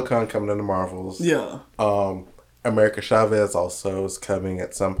have Kamala Khan coming into Marvels. yeah. America Chavez also is coming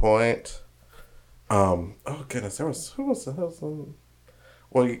at some point. Oh goodness, who was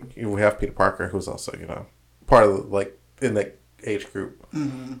well, you have Peter Parker, who's also part of like in that age group.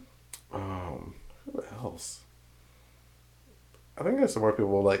 Who else? I think there's some more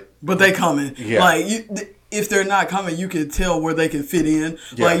people like. But they coming. Yeah. Like, if they're not coming, you can tell where they can fit in.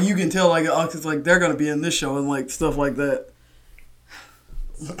 Yeah. Like, you can tell, like, it's like they're going to be in this show and, like, stuff like that.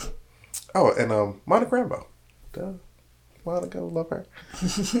 Oh, and Monica Rambeau. Duh. Monica, love her.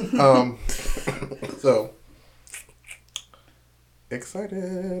 So,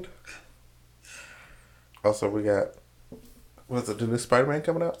 excited. Also, we got, the new Spider-Man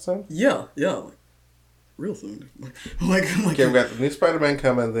coming out soon? Yeah. Like, real soon. like Okay, we got the new Spider-Man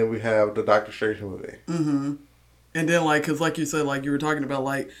coming, then we have the Doctor Strange movie. And then, like, because like you said, like, you were talking about,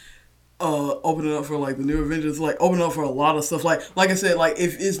 like, opening up for, like, the new Avengers, like, opening up for a lot of stuff. Like I said, like,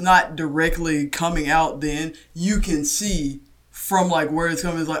 if it's not directly coming out, then you can see from, like, where it's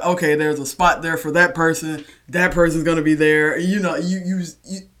coming. It's like, okay, there's a spot there for that person's going to be there. You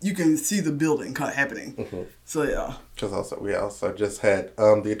can see the building kind of happening. So, yeah. Because we also just had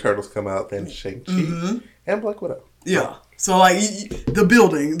the Eternals come out, then Shang-Chi and Black Widow. Yeah. So, like, the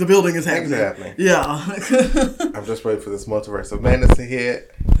building is happening. Exactly. Yeah. I'm just waiting for this Multiverse of Madness to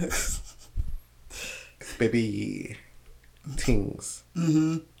hit. Baby Tings.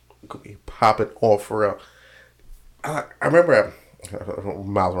 Could be popping off for real. I remember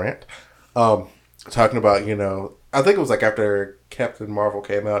Miles Rant talking about, I think it was like after Captain Marvel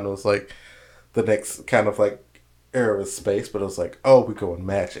came out and it was like the next kind of like era of space, but it was like, oh, we go in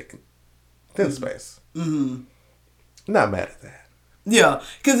magic. Then space. Not mad at that. Yeah,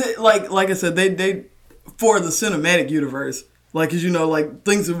 because like I said, they for the cinematic universe, like, as like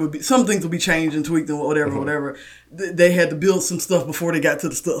some things will be changed and tweaked and whatever. They had to build some stuff before they got to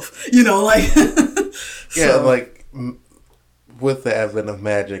the stuff, like. Yeah, like with the advent of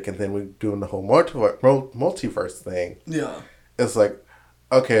magic, and then we're doing the whole multiverse thing. Yeah, it's like,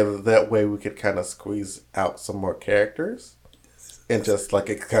 okay, that way we could kind of squeeze out some more characters. And just like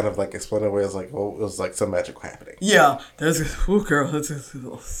it kind of like explain away as like, oh, it was like some magic happening. Yeah, because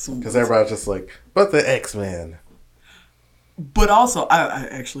everybody's just like, but the X-Men. But also, I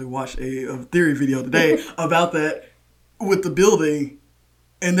actually watched a theory video today about that with the building,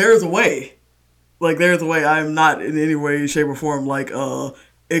 and there's a way. Like, there's a way. I'm not in any way, shape, or form like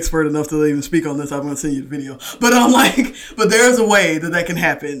expert enough to even speak on this. I'm going to send you the video. But but there's a way that can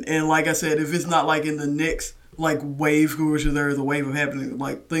happen. And like I said, if it's not like in the next like wave, which there is a wave of happening,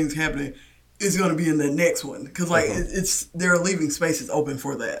 like things happening, it's going to be in the next one because like they're leaving spaces open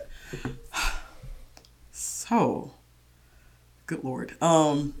for that. So, good Lord,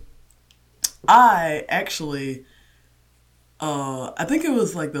 I actually, I think it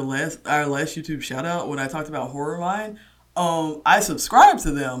was like our last YouTube shout out when I talked about Horror Mind. I subscribed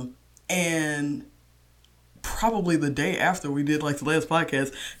to them, and probably the day after we did like the last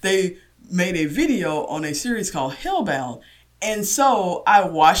podcast, they made a video on a series called Hellbound. And so I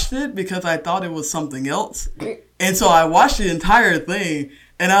watched it because I thought it was something else. And so I watched the entire thing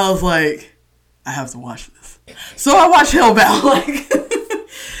and I was like, I have to watch this. So I watched Hellbound.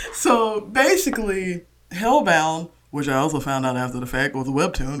 So basically, Hellbound, which I also found out after the fact, was a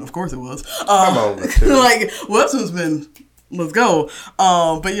webtoon. Of course it was. Come on, Webtoon. Like, webtoon's been, let's go.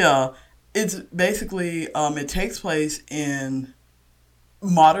 But yeah, it's basically, it takes place in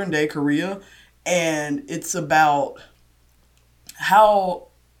modern day Korea, and it's about how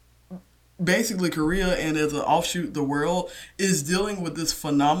basically Korea, and as an offshoot the world, is dealing with this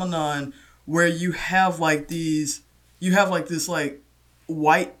phenomenon where you have this like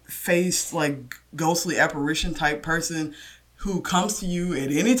white faced like ghostly apparition type person who comes to you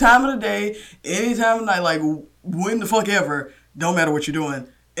at any time of the day, any time of night, like when the fuck ever, don't matter what you're doing,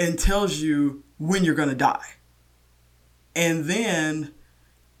 and tells you when you're gonna die. And then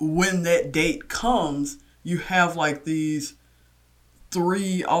when that date comes, you have like these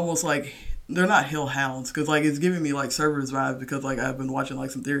three almost like they're not hellhounds, because like it's giving me like Cerberus vibes, because like I've been watching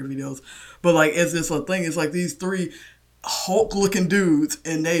like some theory videos, but like it's this a thing. It's like these three Hulk looking dudes,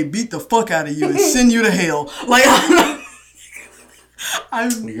 and they beat the fuck out of you and send you to hell. Like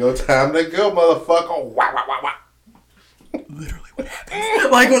your time to go, motherfucker. Wah, wah, wah, wah. Literally what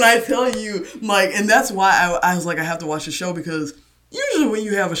happens. Like when I tell you, like, and that's why I was like, I have to watch the show, because usually when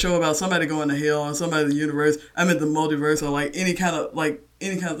you have a show about somebody going to hell or somebody in the universe, I mean the multiverse, or like any kind of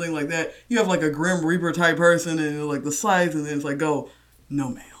thing like that, you have like a Grim Reaper type person and like the size, and then it's like, go, no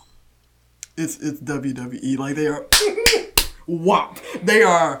ma'am. It's WWE. Like they are whop. They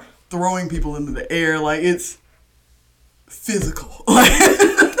are throwing people into the air. Like it's physical.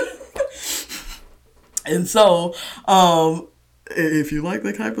 And so, if you like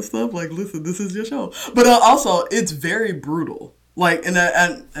that type of stuff, like, listen, this is your show. But also, it's very brutal. Like, and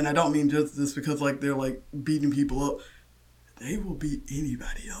I don't mean just because like they're like beating people up. They will beat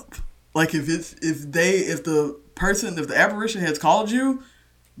anybody up. Like if the apparition has called you,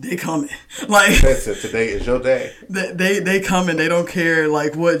 they coming. Like that's it. Today is your day. They come and they don't care.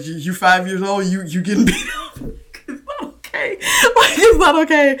 Like what you 5 years old, you getting beat up. It's not okay. Like it's not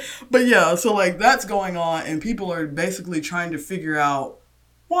okay. But yeah, so like that's going on, and people are basically trying to figure out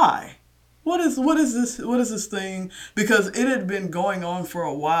why. What is this thing? Because it had been going on for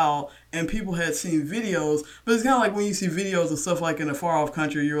a while, and people had seen videos. But it's kind of like when you see videos of stuff like in a far off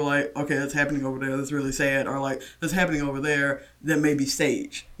country, you're like, okay, that's happening over there. That's really sad. Or like that's happening over there. That may be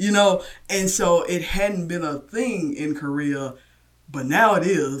staged, you know. And so it hadn't been a thing in Korea, but now it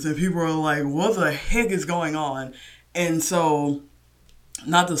is, and people are like, what the heck is going on? And so,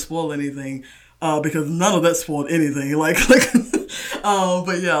 not to spoil anything, because none of that spoiled anything.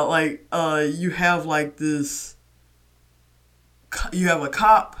 But yeah, like you have like this. You have a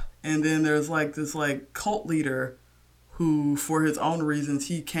cop, and then there's like this like cult leader, who for his own reasons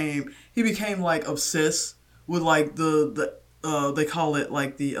he became like obsessed with like the they call it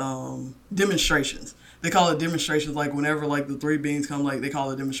like the demonstrations. They call it demonstrations, like whenever like the three beings come, like they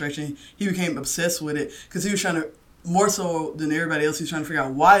call it demonstration. He became obsessed with it because he was trying to, more so than everybody else, he was trying to figure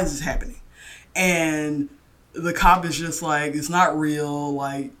out why is this happening. And the cop is just like, it's not real,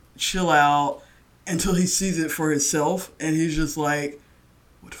 like chill out, until he sees it for himself, and he's just like,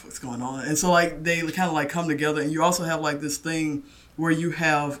 what the fuck's going on? And so like they kind of like come together, and you also have like this thing where you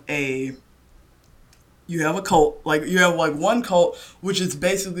have a cult, like you have like one cult which is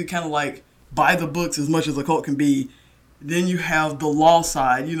basically kind of like by the books as much as a cult can be. Then you have the law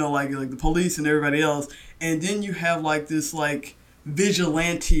side, you know, like the police and everybody else, and then you have like this like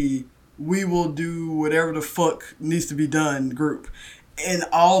vigilante, we will do whatever the fuck needs to be done group. And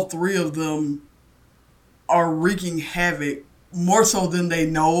all three of them are wreaking havoc, more so than they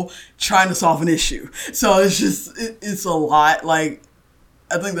know, trying to solve an issue. So it's just, it's a lot. Like,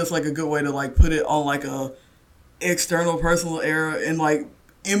 I think that's like a good way to like put it on like a external personal era. And like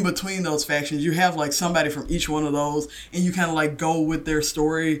in between those factions, you have like somebody from each one of those, and you kind of like go with their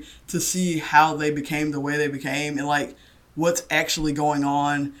story to see how they became the way they became, and like what's actually going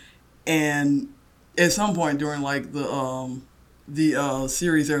on. And at some point during like the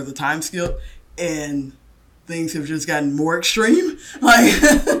series, there's a time skip, and things have just gotten more extreme. Like,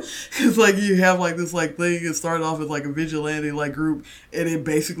 it's like you have like this like thing. It started off as like a vigilante like group, and it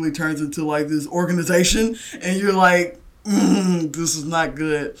basically turns into like this organization, and you're like, this is not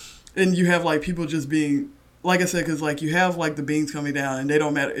good. And you have like people just being, like I said, because like you have like the beings coming down, and they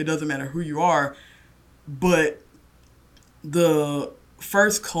don't matter. It doesn't matter who you are, but the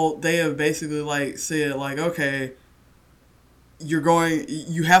first cult, they have basically like said like, okay,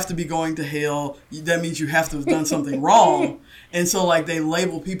 you have to be going to hell. That means you have to have done something wrong. And so like they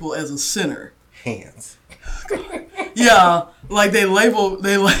label people as a sinner. Hands. Yeah, like they label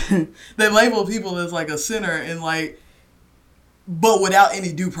people as like a sinner, and like, but without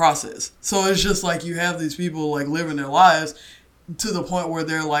any due process. So it's just like you have these people like living their lives to the point where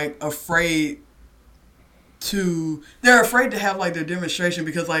they're like afraid to have like their demonstration,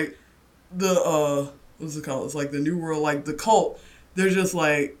 because like the what's it called? It's like the New World, like the cult. They're just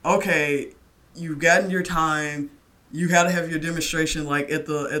like, okay, you've gotten your time. You got to have your demonstration like at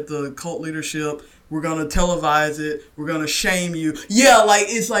the cult leadership. We're gonna televise it. We're gonna shame you. Yeah, like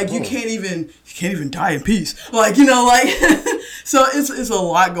it's like you can't even die in peace. Like, you know, like so it's a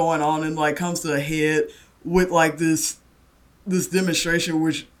lot going on, and like comes to a head with like this demonstration,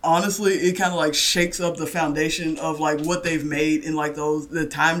 which honestly it kind of like shakes up the foundation of like what they've made in like the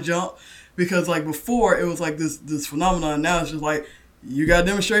time jump. Because like before it was like this phenomenon, now it's just like you got a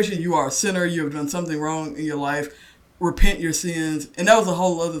demonstration, you are a sinner, you have done something wrong in your life, repent your sins. And that was a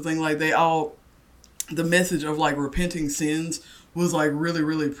whole other thing. Like the message of like repenting sins was like really,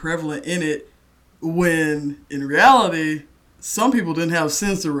 really prevalent in it, when in reality, some people didn't have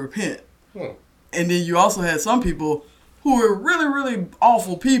sense to repent. And then you also had some people who were really, really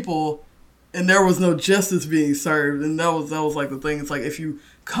awful people, and there was no justice being served. And that was like the thing. It's like, if you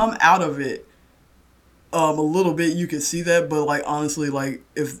come out of it a little bit, you could see that. But like, honestly, like,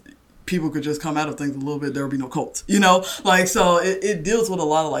 if people could just come out of things a little bit, there would be no cults, you know? Like, so it deals with a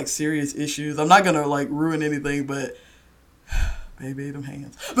lot of like serious issues. I'm not gonna like ruin anything, but baby, them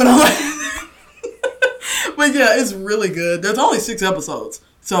hands. But I'm like, but yeah, it's really good. There's only 6 episodes.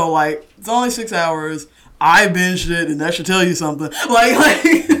 So, like, it's only 6 hours. I binged it, and that should tell you something. Like,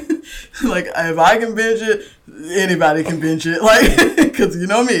 if I can binge it, anybody can binge it. Like, because you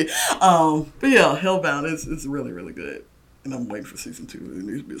know me. But yeah, Hellbound, it's really, really good. And I'm waiting for season 2. There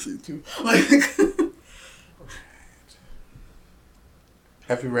needs to be a season 2. Like,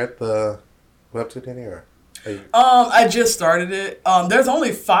 have you read the webtoon any, or? I just started it. There's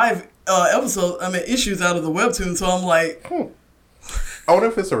only 5 issues out of the webtoon, so I'm like, I wonder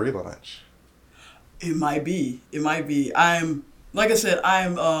if it's a relaunch. It might be. I'm, like I said,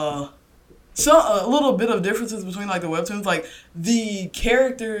 a little bit of differences between like the webtoons. Like, the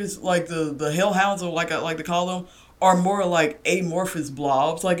characters, like the Hellhounds, or like I like to call them, are more like amorphous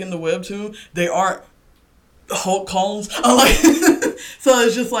blobs. Like in the webtoon, they aren't Hulk clones. Like, so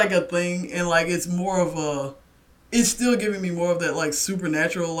it's just like a thing, and like it's more of it's still giving me more of that like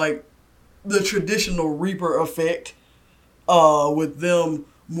supernatural, like the traditional Reaper effect. With them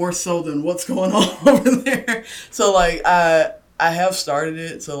more so than what's going on over there. So like I have started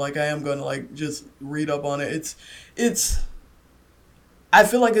it, so like I am gonna like just read up on it. It's I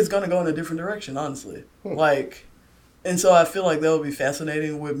feel like it's gonna go in a different direction, honestly. Like, and so I feel like that would be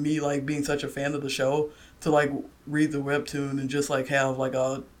fascinating with me like being such a fan of the show to like read the webtoon and just like have like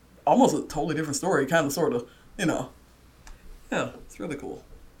almost a totally different story, kind of, sort of, you know. Yeah, it's really cool.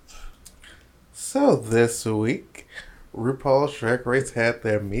 So this week, RuPaul's Drag Race had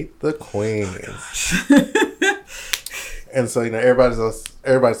their Meet the Queens. And so, you know, everybody's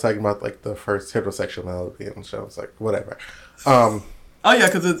talking about like the first heterosexuality in the show. It's like, whatever. Oh yeah,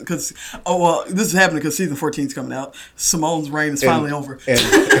 because this is happening because season 14 is coming out. Simone's reign is finally over. In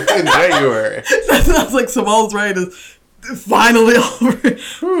January. Sounds like Simone's reign is finally over.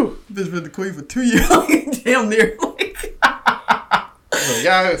 Bitch been the queen for 2 years. Damn near. Like,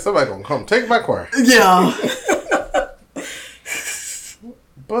 yeah, somebody gonna come take my choir. Yeah.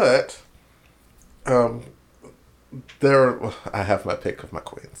 But, I have my pick of my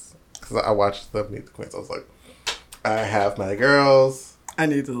queens. Because I watched them Meet the Queens. I was like, I have my girls. I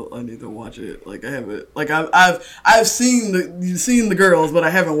need to watch it. Like, I haven't, like, I've seen the girls, but I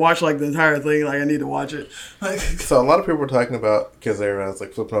haven't watched like the entire thing. Like, I need to watch it. Like, so a lot of people were talking about, because everyone was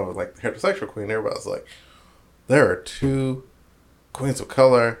like flipping over like the heterosexual queen. Everybody was like, there are 2 queens of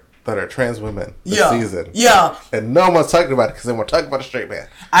color that are trans women this season. Yeah. And no one's talking about it because they want to talk about a straight man.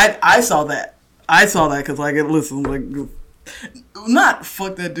 I saw that. Because, like, listen, like, not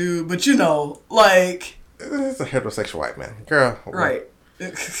fuck that dude, but, you know, like... It's a heterosexual white man. Girl. Right.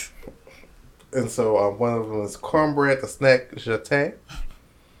 And so one of them is Cornbread, the snack, Jeté.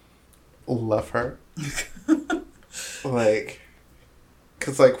 Love her. Like,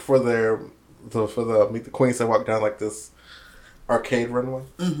 because, like, for the Meet the Queens, they walk down, like, this arcade runway.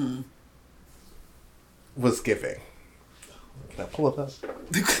 Mm-hmm. Was giving. Can I pull it up?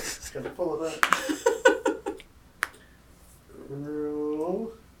 Can I pull it up?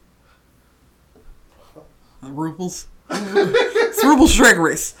 RuPaul's. It's RuPaul's Drag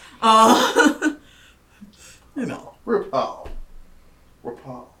Race. You know. RuPaul.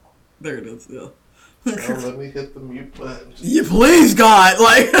 There it is, yeah. Now let me hit the mute button. Yeah, please, God.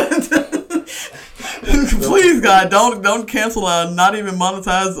 Like, please, God, don't cancel not even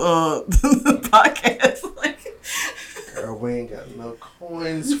monetize the podcast. Like, girl, we ain't got no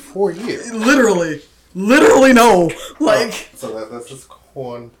coins for you. Literally no. Like, so that's just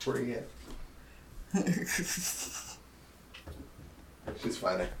cornbread. She's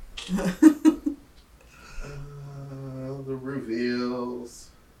funny. The reveals.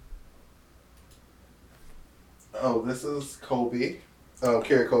 Oh, this is Colby.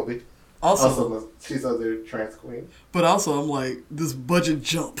 Carrie Colby. Also, she's other trans queen. But also, I'm like, this budget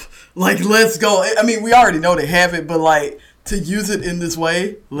jump. Like, let's go. I mean, we already know they have it, but like, to use it in this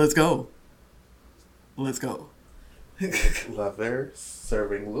way, let's go. Let's go. Leather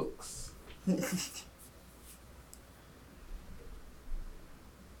serving looks.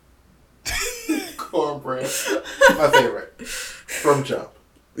 Cornbread. My favorite. From Jump.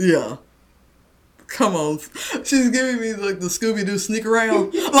 Yeah. Come on. She's giving me like the Scooby-Doo sneak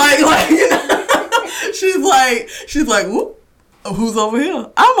around. like, you know, she's like, whoop, Who's over here?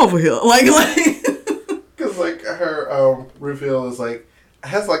 I'm over here. Like. Because like her reveal is like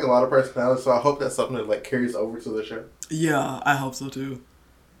has like a lot of personality, so I hope that's something that like carries over to the show. Yeah, I hope so too.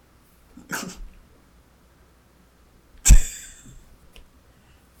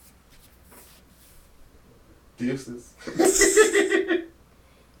 Deuces.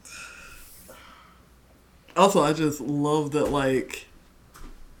 Also, I just love that, like,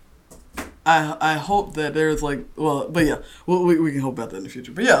 I hope that there's, like, well, but yeah, we can hope about that in the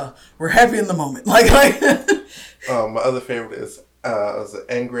future. But yeah, we're happy in the moment. Like my other favorite is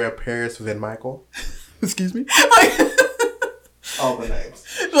Angria Paris Vin Michael. Excuse me? Like, all the names.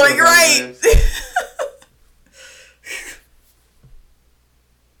 Like, right.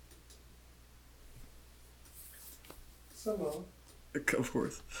 Simone. Of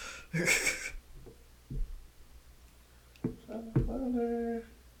course.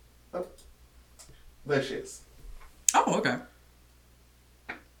 Oh, there she is. Oh, okay.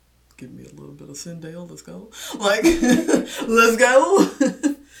 Give me a little bit of Sindel. Let's go. Like, let's go.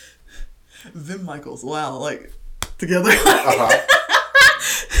 Vin Michaels. Wow. Like, together.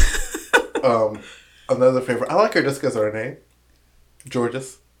 Another favorite. I like her just because of her name.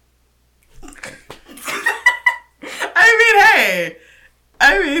 Georges.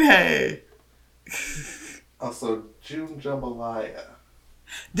 I mean, hey. Also, June Jambalaya.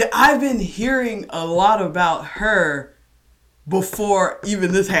 I've been hearing a lot about her before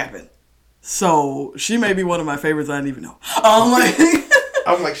even this happened. So she may be one of my favorites I didn't even know. I'm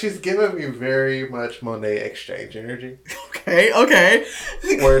like, she's giving me very much Monet Exchange energy. Okay.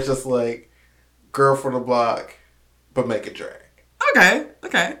 Where it's just like, girl from the block, but make it drag. Okay.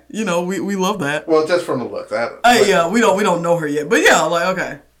 You know, we love that. Well, just from the looks. Yeah, we don't know her yet, but yeah, like,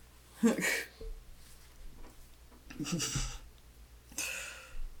 okay.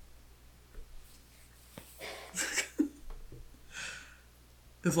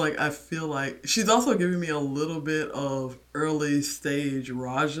 It's like, I feel like she's also giving me a little bit of early stage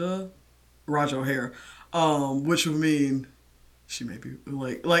Raja O'Hara, which would mean she may be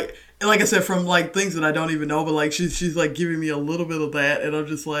like I said, from like things that I don't even know, but like she's like giving me a little bit of that, and I'm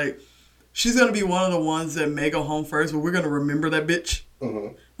just like, she's gonna be one of the ones that may go home first, but we're gonna remember that bitch.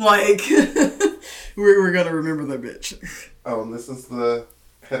 Mm-hmm. Like, we're gonna remember that bitch. This is the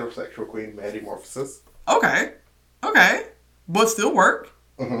heterosexual queen, Mandy Morphosis. Okay, but still work.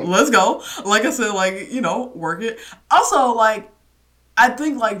 Mm-hmm. Let's go. Like I said, like, you know, work it. Also, like, I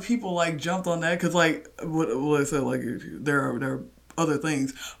think like people like jumped on that because like what I said, like there are other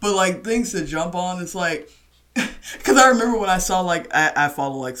things, but like things to jump on. It's like, because I remember when I saw like I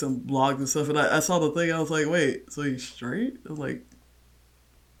follow like some blogs and stuff, and I saw the thing. I was like, wait, so he's straight? I was like,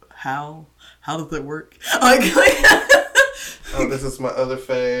 how does that work? Like this is my other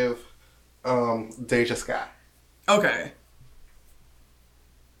fave, Deja Sky. Okay.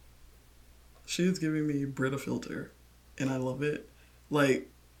 She's giving me Brita filter, and I love it. Like,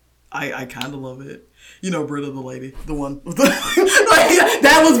 I kind of love it. You know, Brita, the lady, the one. Like,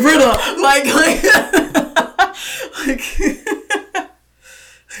 that was Brita. Like,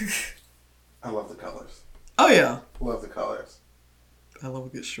 I love the colors. Oh, yeah. Love the colors. I love a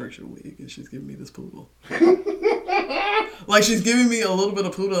good structured wig, and she's giving me this poodle. Like, she's giving me a little bit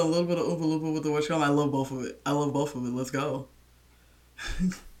of poodle and a little bit of Oompa Loompa with the witchcom. I love both of it. Let's go.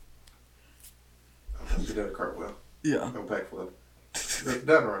 She did a cartwheel. Yeah. No backflip.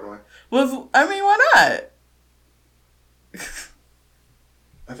 Down the right way. Well, I mean, why not?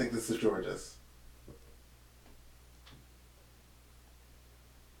 I think this is George's.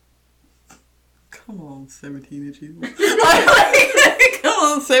 Come on, 17-inch heels. Come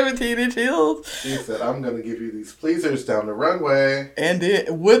on, 17-inch heels. She said, I'm going to give you these pleasers down the runway. And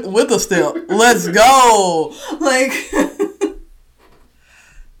it with a step. Let's go. Like...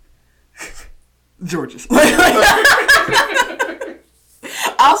 George's.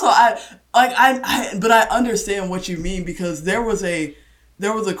 Also, but I understand what you mean, because there was a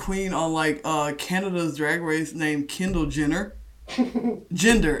queen on like Canada's Drag Race named Kendall Jenner.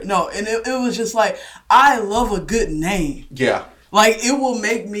 No, and it was just like, I love a good name. Yeah. Like, it will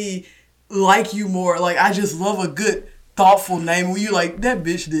make me like you more. Like, I just love a good, thoughtful name. When you like, that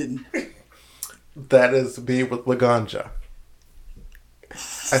bitch didn't. That is me with Laganja.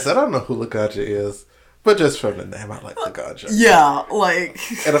 I said, I don't know who Laganja is, but just from the name, I like Laganja. Yeah, like...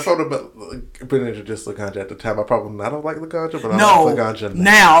 And if I would have been introduced to Laganja at the time, I probably not have liked Laganja, but I like Laganja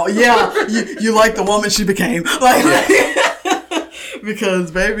now. Yeah, you like the woman she became. Like,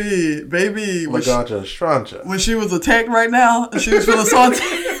 because, baby... Laganja Stranja. When she was attacked right now, and she was feeling so attacked,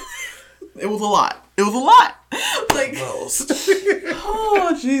 it was a lot. Like... Most.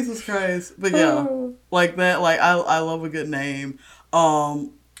 Oh, Jesus Christ. But yeah, like that. Like I love a good name.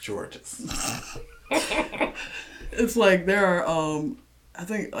 Georges. It's like there are I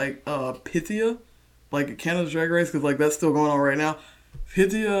think like Pythia, like Canada's Drag Race, because like that's still going on right now.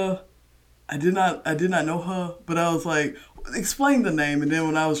 Pythia, I did not know her, but I was like, explain the name, and then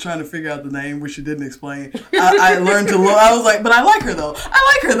when I was trying to figure out the name, which she didn't explain, I learned to look. I was like, but I like her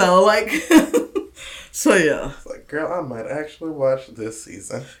though. Like. So yeah. It's like, girl, I might actually watch this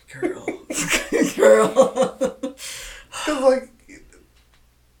season. Girl. Cause like,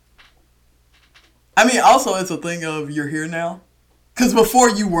 I mean, also it's a thing of you're here now, because before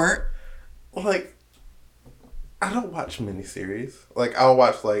you weren't. Like, I don't watch miniseries. Like, I'll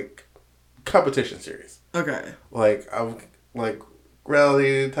watch like competition series. Okay. Like I'm like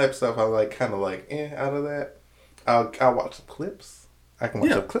reality type stuff. I'm like kind of like out of that. I'll watch some clips. I can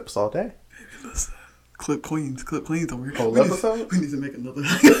watch some clips all day. Baby, listen. Clip queens over here. Whole episodes? We need to make another.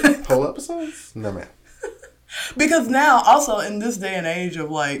 Whole episodes? No, man. Because now, also in this day and age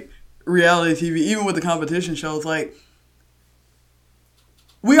of like reality TV, even with the competition shows, like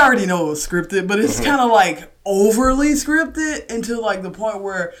we already know it was scripted, but it's kind of like overly scripted until like the point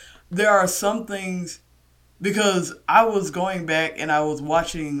where there are some things. Because I was going back and I was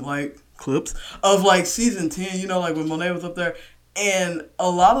watching like clips of like season 10, you know, like when Monet was up there. And a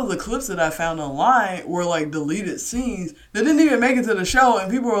lot of the clips that I found online were like deleted scenes that didn't even make it to the show. And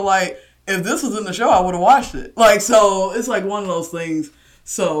people were like, if this was in the show, I would have watched it. Like, so it's like one of those things.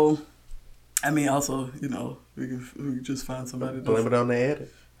 So, I mean, also, you know, we can just find somebody to blame it on the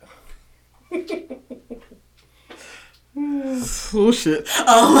edit. Oh, shit.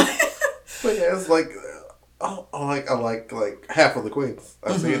 But yeah, it's like, I like half of the queens.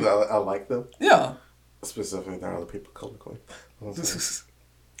 I've seen I like them. Yeah. Specifically, there are other people called the queen.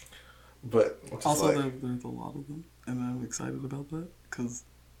 But also, like, there's a lot of them, and I'm excited about that because,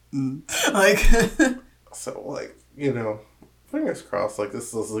 like, so like you know, fingers crossed. Like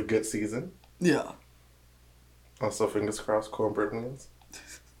this is a good season. Yeah. Also, fingers crossed, Cornbread wins.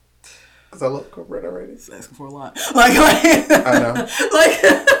 Because I love Cornbread already. It's asking for a lot. Like I know. Like.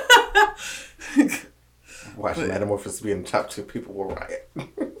 Watching Metamorphosis be in the top 2 people will riot.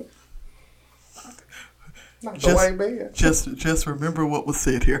 Just remember what was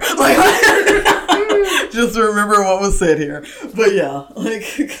said here. Like, just remember what was said here. But yeah, like.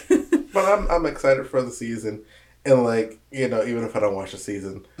 But I'm excited for the season, and like you know, even if I don't watch the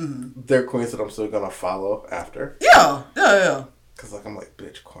season, they're queens that I'm still gonna follow after. Yeah. Cause like I'm like,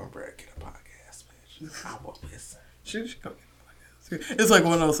 bitch, Cornbread, get a podcast, bitch. I will listen. She go. It's like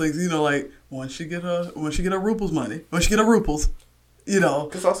one of those things, you know, like once she get her Ruples money, once she get her Ruples, you know.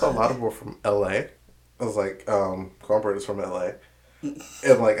 Because also a lot of them were from LA. I was like, Cornbread is from LA,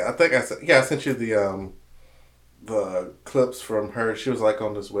 and like I think I sent you the clips from her. She was like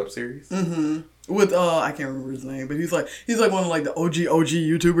on this web series with I can't remember his name, but he's like one of like the OG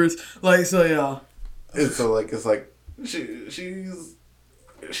YouTubers. Like so yeah. And so like it's like she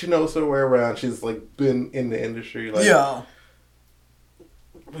knows her way around. She's like been in the industry. Like yeah.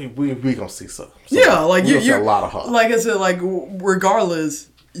 We gonna see some. Yeah, like you see a lot of her. Like I said, like regardless,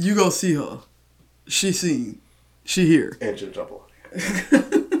 you go see her. She seen, she here. And Jim Jambalaya.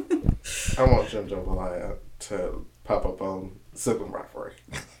 I want Jim Jambalaya to pop up on Sibling Rivalry.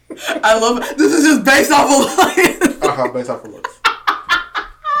 I love it. This is just based off of like. Based off of looks.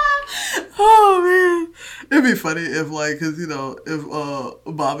 Oh man, it'd be funny if like, cause you know, if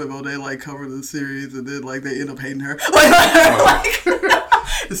Bob and Monet like cover the series and then like they end up hating her. Like.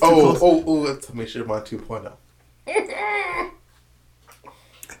 It's Tamisha Mon 2.0.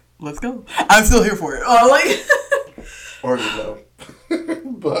 Let's go. I'm still here for it. Like. Or you know,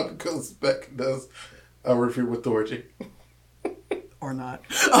 Bob goes back and does a review with Thorgy. Or not.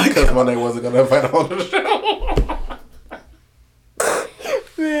 Because Monet wasn't gonna invite him on the show.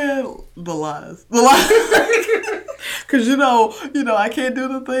 Man, the lies. Because you know, I can't do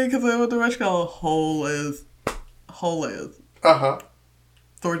the thing because I went to rush call whole as.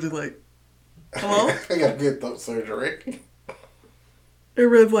 Thorgy's like, hello? I gotta get throat surgery.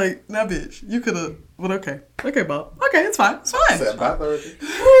 Everybody's like, nah, bitch, you could have, but okay. Okay, Bob. Okay, it's fine. It's fine. Said bye, Thorgy.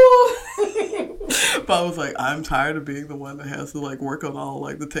 Bob was like, I'm tired of being the one that has to, like, work on all,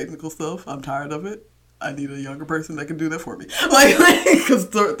 like, the technical stuff. I'm tired of it. I need a younger person that can do that for me. Like, because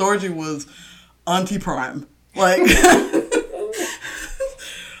Thorgy was Auntie Prime. Like.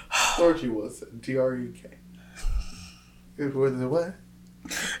 Thorgy was DRUK. It was what?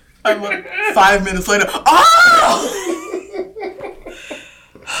 I look 5 minutes later. Oh!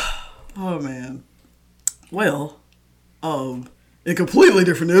 Oh man. Well, in completely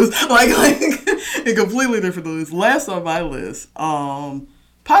different news. Like in completely different news. Last on my list,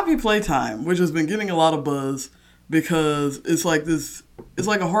 Poppy Playtime, which has been getting a lot of buzz because it's like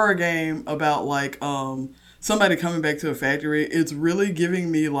a horror game about like somebody coming back to a factory. It's really giving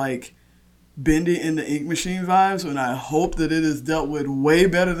me like Bendy and the Ink Machine vibes, and I hope that it is dealt with way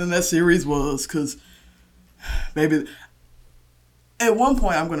better than that series was, because maybe at one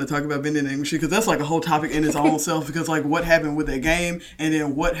point I'm going to talk about Bendy and the Ink Machine, because that's like a whole topic in its own self, because like what happened with that game and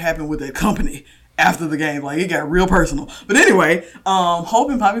then what happened with that company after the game, like it got real personal. But anyway,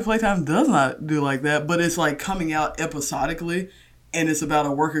 hoping Poppy Playtime does not do like that, but it's like coming out episodically, and it's about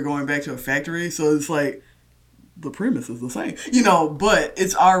a worker going back to a factory, so it's like the premise is the same, but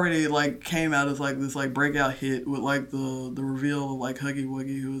it's already like came out as like this like breakout hit with like the reveal of like Huggy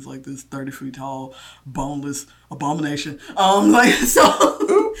Wuggy, who is like this 30 feet tall boneless abomination,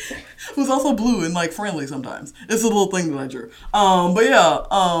 who's also blue and like friendly sometimes. It's a little thing that I drew. But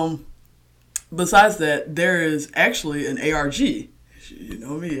yeah, besides that, there is actually an ARG. You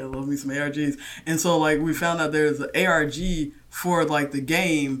know me, I love me some ARGs. And so like we found out there's an ARG for like the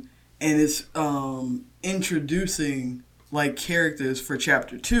game, and it's introducing like characters for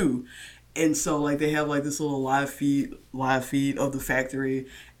chapter 2. And so like they have like this little live feed of the factory,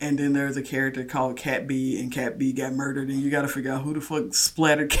 and then there's a character called Cat B, and Cat B got murdered, and you gotta figure out who the fuck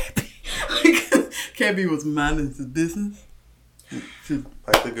splattered Cat B. Like, Cat B was minding his business.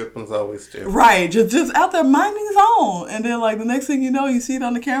 Like the good ones always do. Right, just out there minding his own. And then like the next thing you know, you see it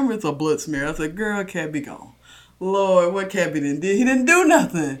on the camera, it's a blood smear. I said, girl, Cat B gone. Lord, what Cat B didn't do? He didn't do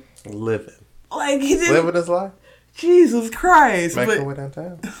nothing. Living. Like he didn't. Living his life. Jesus Christ. Making way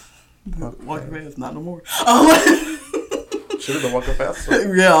downtown. Walking fast, not no more. Should have been walking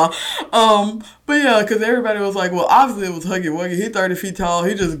faster. Yeah. But yeah, because everybody was like, well, obviously it was Huggy Wuggy. He 30 feet tall.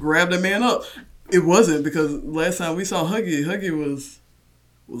 He just grabbed that man up. It wasn't, because last time we saw Huggy was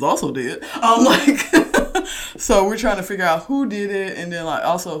also dead. So we're trying to figure out who did it, and then like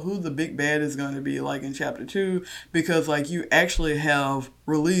also who the big bad is going to be like in chapter 2, because like you actually have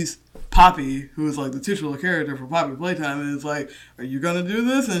released Poppy, who is like the titular character for Poppy Playtime, and it's like, are you gonna do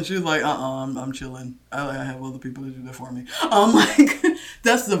this? And she's like, I'm chilling. I have other people to do that for me.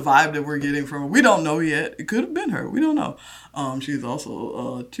 That's the vibe that we're getting from her. We don't know yet. It could have been her. We don't know. She's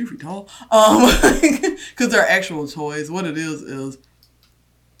also 2 feet tall. Because they're actual toys. What it is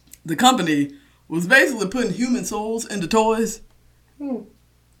the company was basically putting human souls into toys.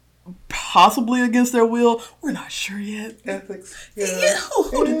 Possibly against their will. We're not sure yet. Ethics. Yeah.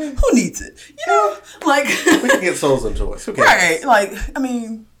 Who needs it? Like we can get souls in toys. Right. Like, I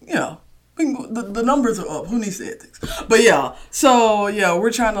mean, the numbers are up. Who needs the ethics? But yeah. So yeah,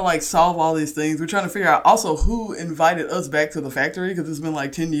 we're trying to like solve all these things. We're trying to figure out also who invited us back to the factory, because it's been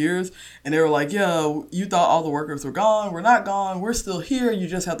like 10 years, and they were like, yeah, you thought all the workers were gone. We're not gone. We're still here. You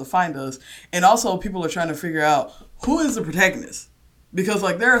just have to find us. And also people are trying to figure out who is the protagonist. Because,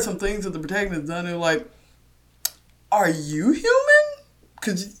 like, there are some things that the protagonist done, and they're like, are you human?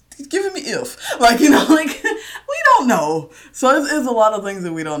 Because he's giving me if. Like, we don't know. So it's a lot of things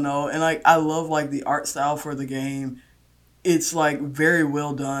that we don't know. And, like, I love, like, the art style for the game. It's, like, very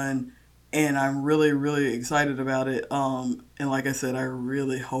well done. And I'm really, really excited about it. And like I said, I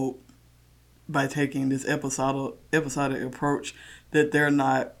really hope by taking this episodic approach that they're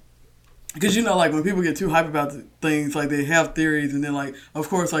not... Because, like, when people get too hype about things, like, they have theories, and then, like, of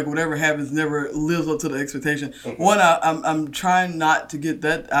course, like, whatever happens never lives up to the expectation. Mm-hmm. One, I'm trying not to get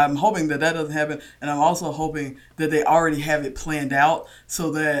that. I'm hoping that doesn't happen, and I'm also hoping that they already have it planned out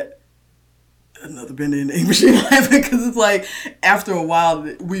so that another Bendy and the Ink Machine happen. Because it's like, after a while,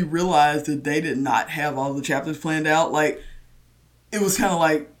 we realized that they did not have all the chapters planned out. Like, it was kind of,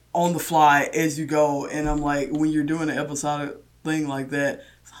 like, on the fly as you go, and I'm like, when you're doing an episodic thing like that,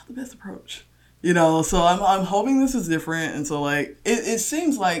 the best approach, so I'm hoping this is different. And so like it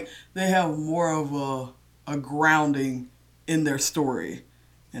seems like they have more of a grounding in their story,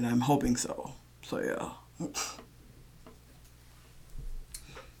 and I'm hoping so yeah.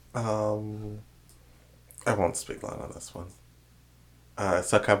 I won't speak long on this one. I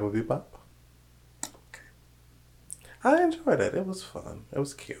saw Cowboy Bebop. Okay. I enjoyed it. It was fun. It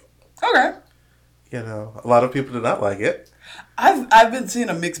was cute. Okay. A lot of people did not like it. I've been seeing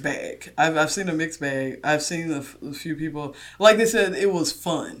a mixed bag. I've seen a mixed bag. I've seen a few people, like they said, it was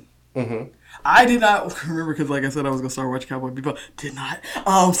fun. Mm-hmm. I did not remember, because like I said, I was gonna start watching Cowboy Bebop. Did not.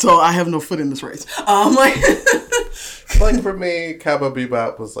 So I have no foot in this race. Like for me, Cowboy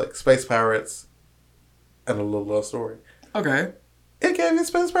Bebop was like space pirates and a little love story. Okay. It gave you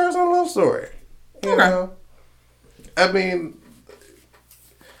space pirates and a love story. You know? I mean,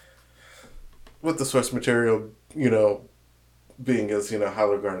 with the source material, being as,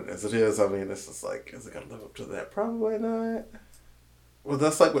 highly regarded as it is, I mean, it's just like, is it going to live up to that? Probably not. Well,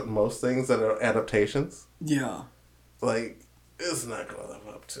 that's like with most things that are adaptations. Yeah. Like, it's not going to live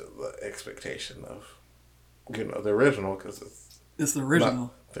up to the expectation of, the original, because it's the original.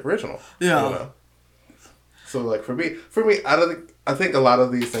 Not the original. Yeah. So, like, for me, I think a lot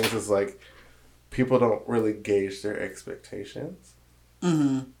of these things is, like, people don't really gauge their expectations.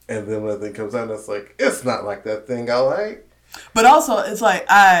 Mm-hmm. And then when the thing comes out, it's like, it's not like that thing I like. But also, it's like,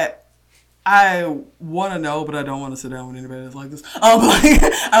 I want to know, but I don't want to sit down with anybody that's like this.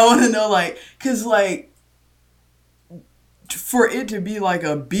 I want to know, like, because, like, for it to be like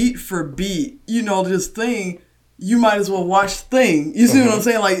a beat for beat, this thing, you might as well watch Thing. You see what I'm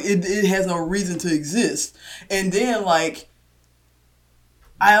saying? Like, it has no reason to exist. And then, like,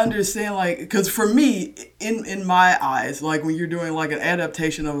 I understand, like, because for me, in my eyes, like, when you're doing, like, an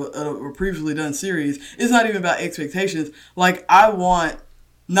adaptation of a previously done series, it's not even about expectations. Like, I want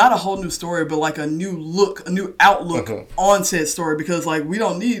not a whole new story, but, like, a new look, a new outlook on said story, because, like, I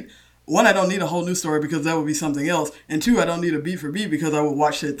don't need a whole new story because that would be something else. And two, I don't need a beat for beat because I would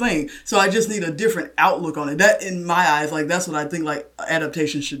watch that thing. So I just need a different outlook on it. That, in my eyes, like, that's what I think, like,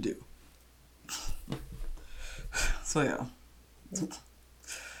 adaptation should do. So, yeah.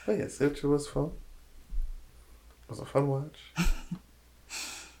 But yeah, Suture was fun. It was a fun watch.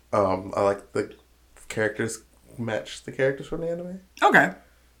 I like the characters match the characters from the anime. Okay.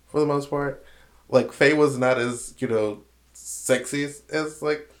 For the most part. Like, Faye was not as, sexy as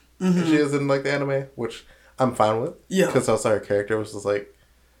like, she is in, like, the anime, which I'm fine with. Yeah. Because also her character was just, like,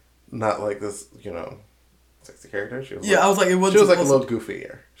 not like this, sexy character. She was I was like, it wasn't. She was, like, a little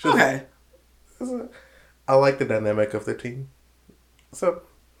goofier. Okay. I like the dynamic of the team. So,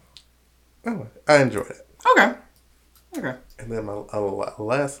 anyway, I enjoyed it. Okay. And then my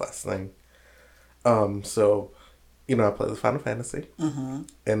last thing. So, I played the Final Fantasy. Mm-hmm.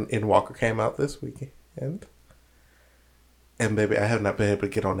 And Endwalker came out this weekend. And baby, I have not been able to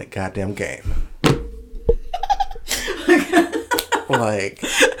get on that goddamn game. Like,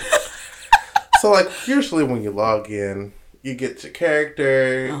 so, like, usually when you log in, you get your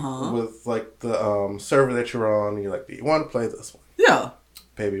character with, like, the server that you're on. And you're like, do you want to play this one? Yeah.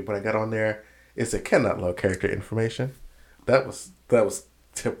 Baby, when I got on there, it said cannot load character information. That was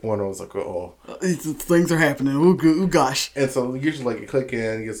tip one. I was like, oh. Things are happening. Ooh, gosh. And so usually, like, you click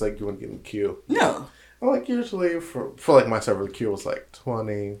in, it's like you want to get in the queue. Yeah. And, like, usually for like my server, the queue was like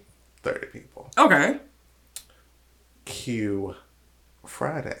 20, 30 people. Okay. Queue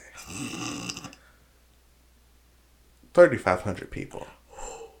Friday. 3,500 people.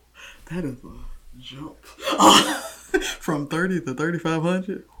 That is a jump. From 30 to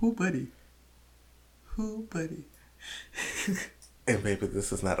 3,500? Who buddy? And baby,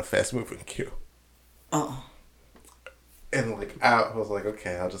 this is not a fast moving queue. And, like, I was like,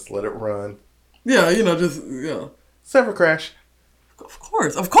 okay, I'll just let it run. Yeah, Server crash. Of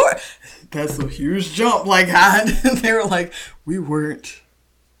course. That's a huge jump. Like, they were like, we weren't.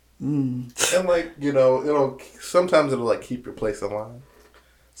 And, like, sometimes it'll, like, keep your place in line.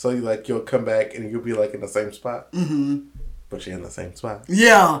 So, you'll come back and you'll be, like, in the same spot. Mm-hmm. But you're in the same spot.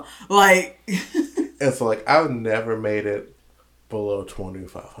 Yeah, like. And so, like, I've never made it below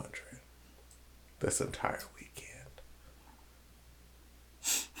 2,500 this entire weekend.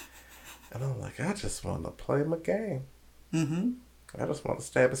 And I'm like, I just want to play my game. Mm-hmm. I just want to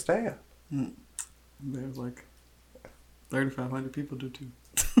stab a stab. There's, like, 3,500 people do, too.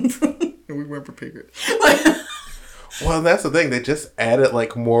 And we weren't prepared. Well, that's the thing. They just added,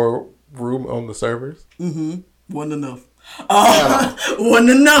 like, more room on the servers. Mm-hmm. Wasn't enough. Wasn't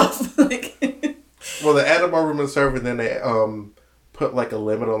enough. Well, they added more room on the server, and then they put, like, a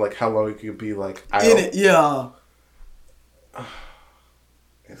limit on, like, how long you could be, like, out. In it, yeah.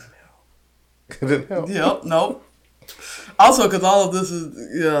 It didn't help. Yep, nope. Also, because all of this is,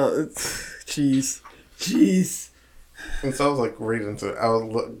 jeez. And so I was, like, I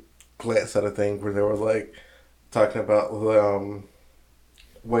was glance at a thing where they were, like, talking about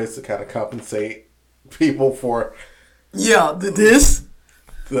ways to kind of compensate people for this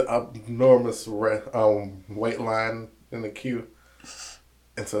the enormous wait line in the queue.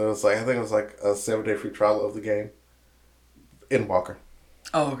 And so it was like, I think it was like a 7-day free trial of the game Endwalker.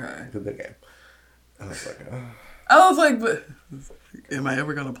 Oh, okay. The game. And I was like, but am I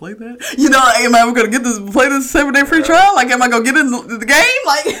ever gonna play that? Am I ever gonna play this 7-day free trial? Like, am I gonna get in the game?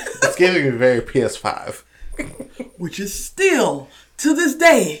 Like, it's giving me very PS5. Which is still to this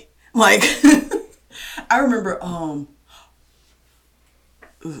day, like, I remember.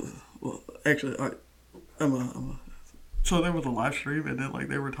 Well, actually, all right, So there was a live stream, and then like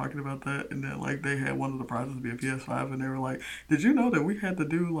they were talking about that, and then like they had one of the prizes be a PS5, and they were like, "Did you know that we had to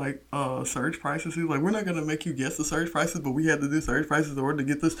do like surge prices?" He was like, "We're not gonna make you guess the surge prices, but we had to do surge prices in order to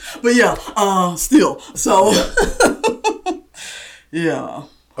get this." But yeah, still, so yeah,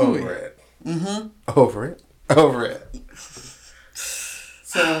 Over it. Over it. Over it.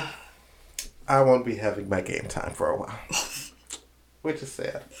 So I won't be having my game time for a while, which is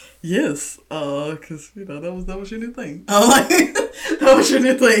sad. yes, because you know that was your new thing. Like that was your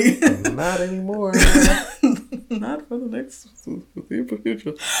new thing. Not anymore. Not for the next foreseeable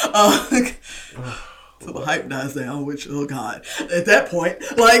future. So the hype dies down, which, oh God, at that point,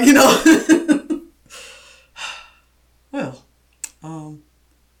 like, you know. Well, on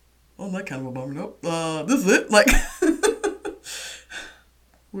that kind of a bummer note, this is it. Like,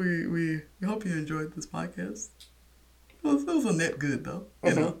 we hope you enjoyed this podcast. It was a net good, though.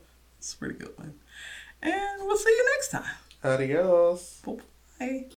 You know, it's a pretty good one. And we'll see you next time. Adios. Bye.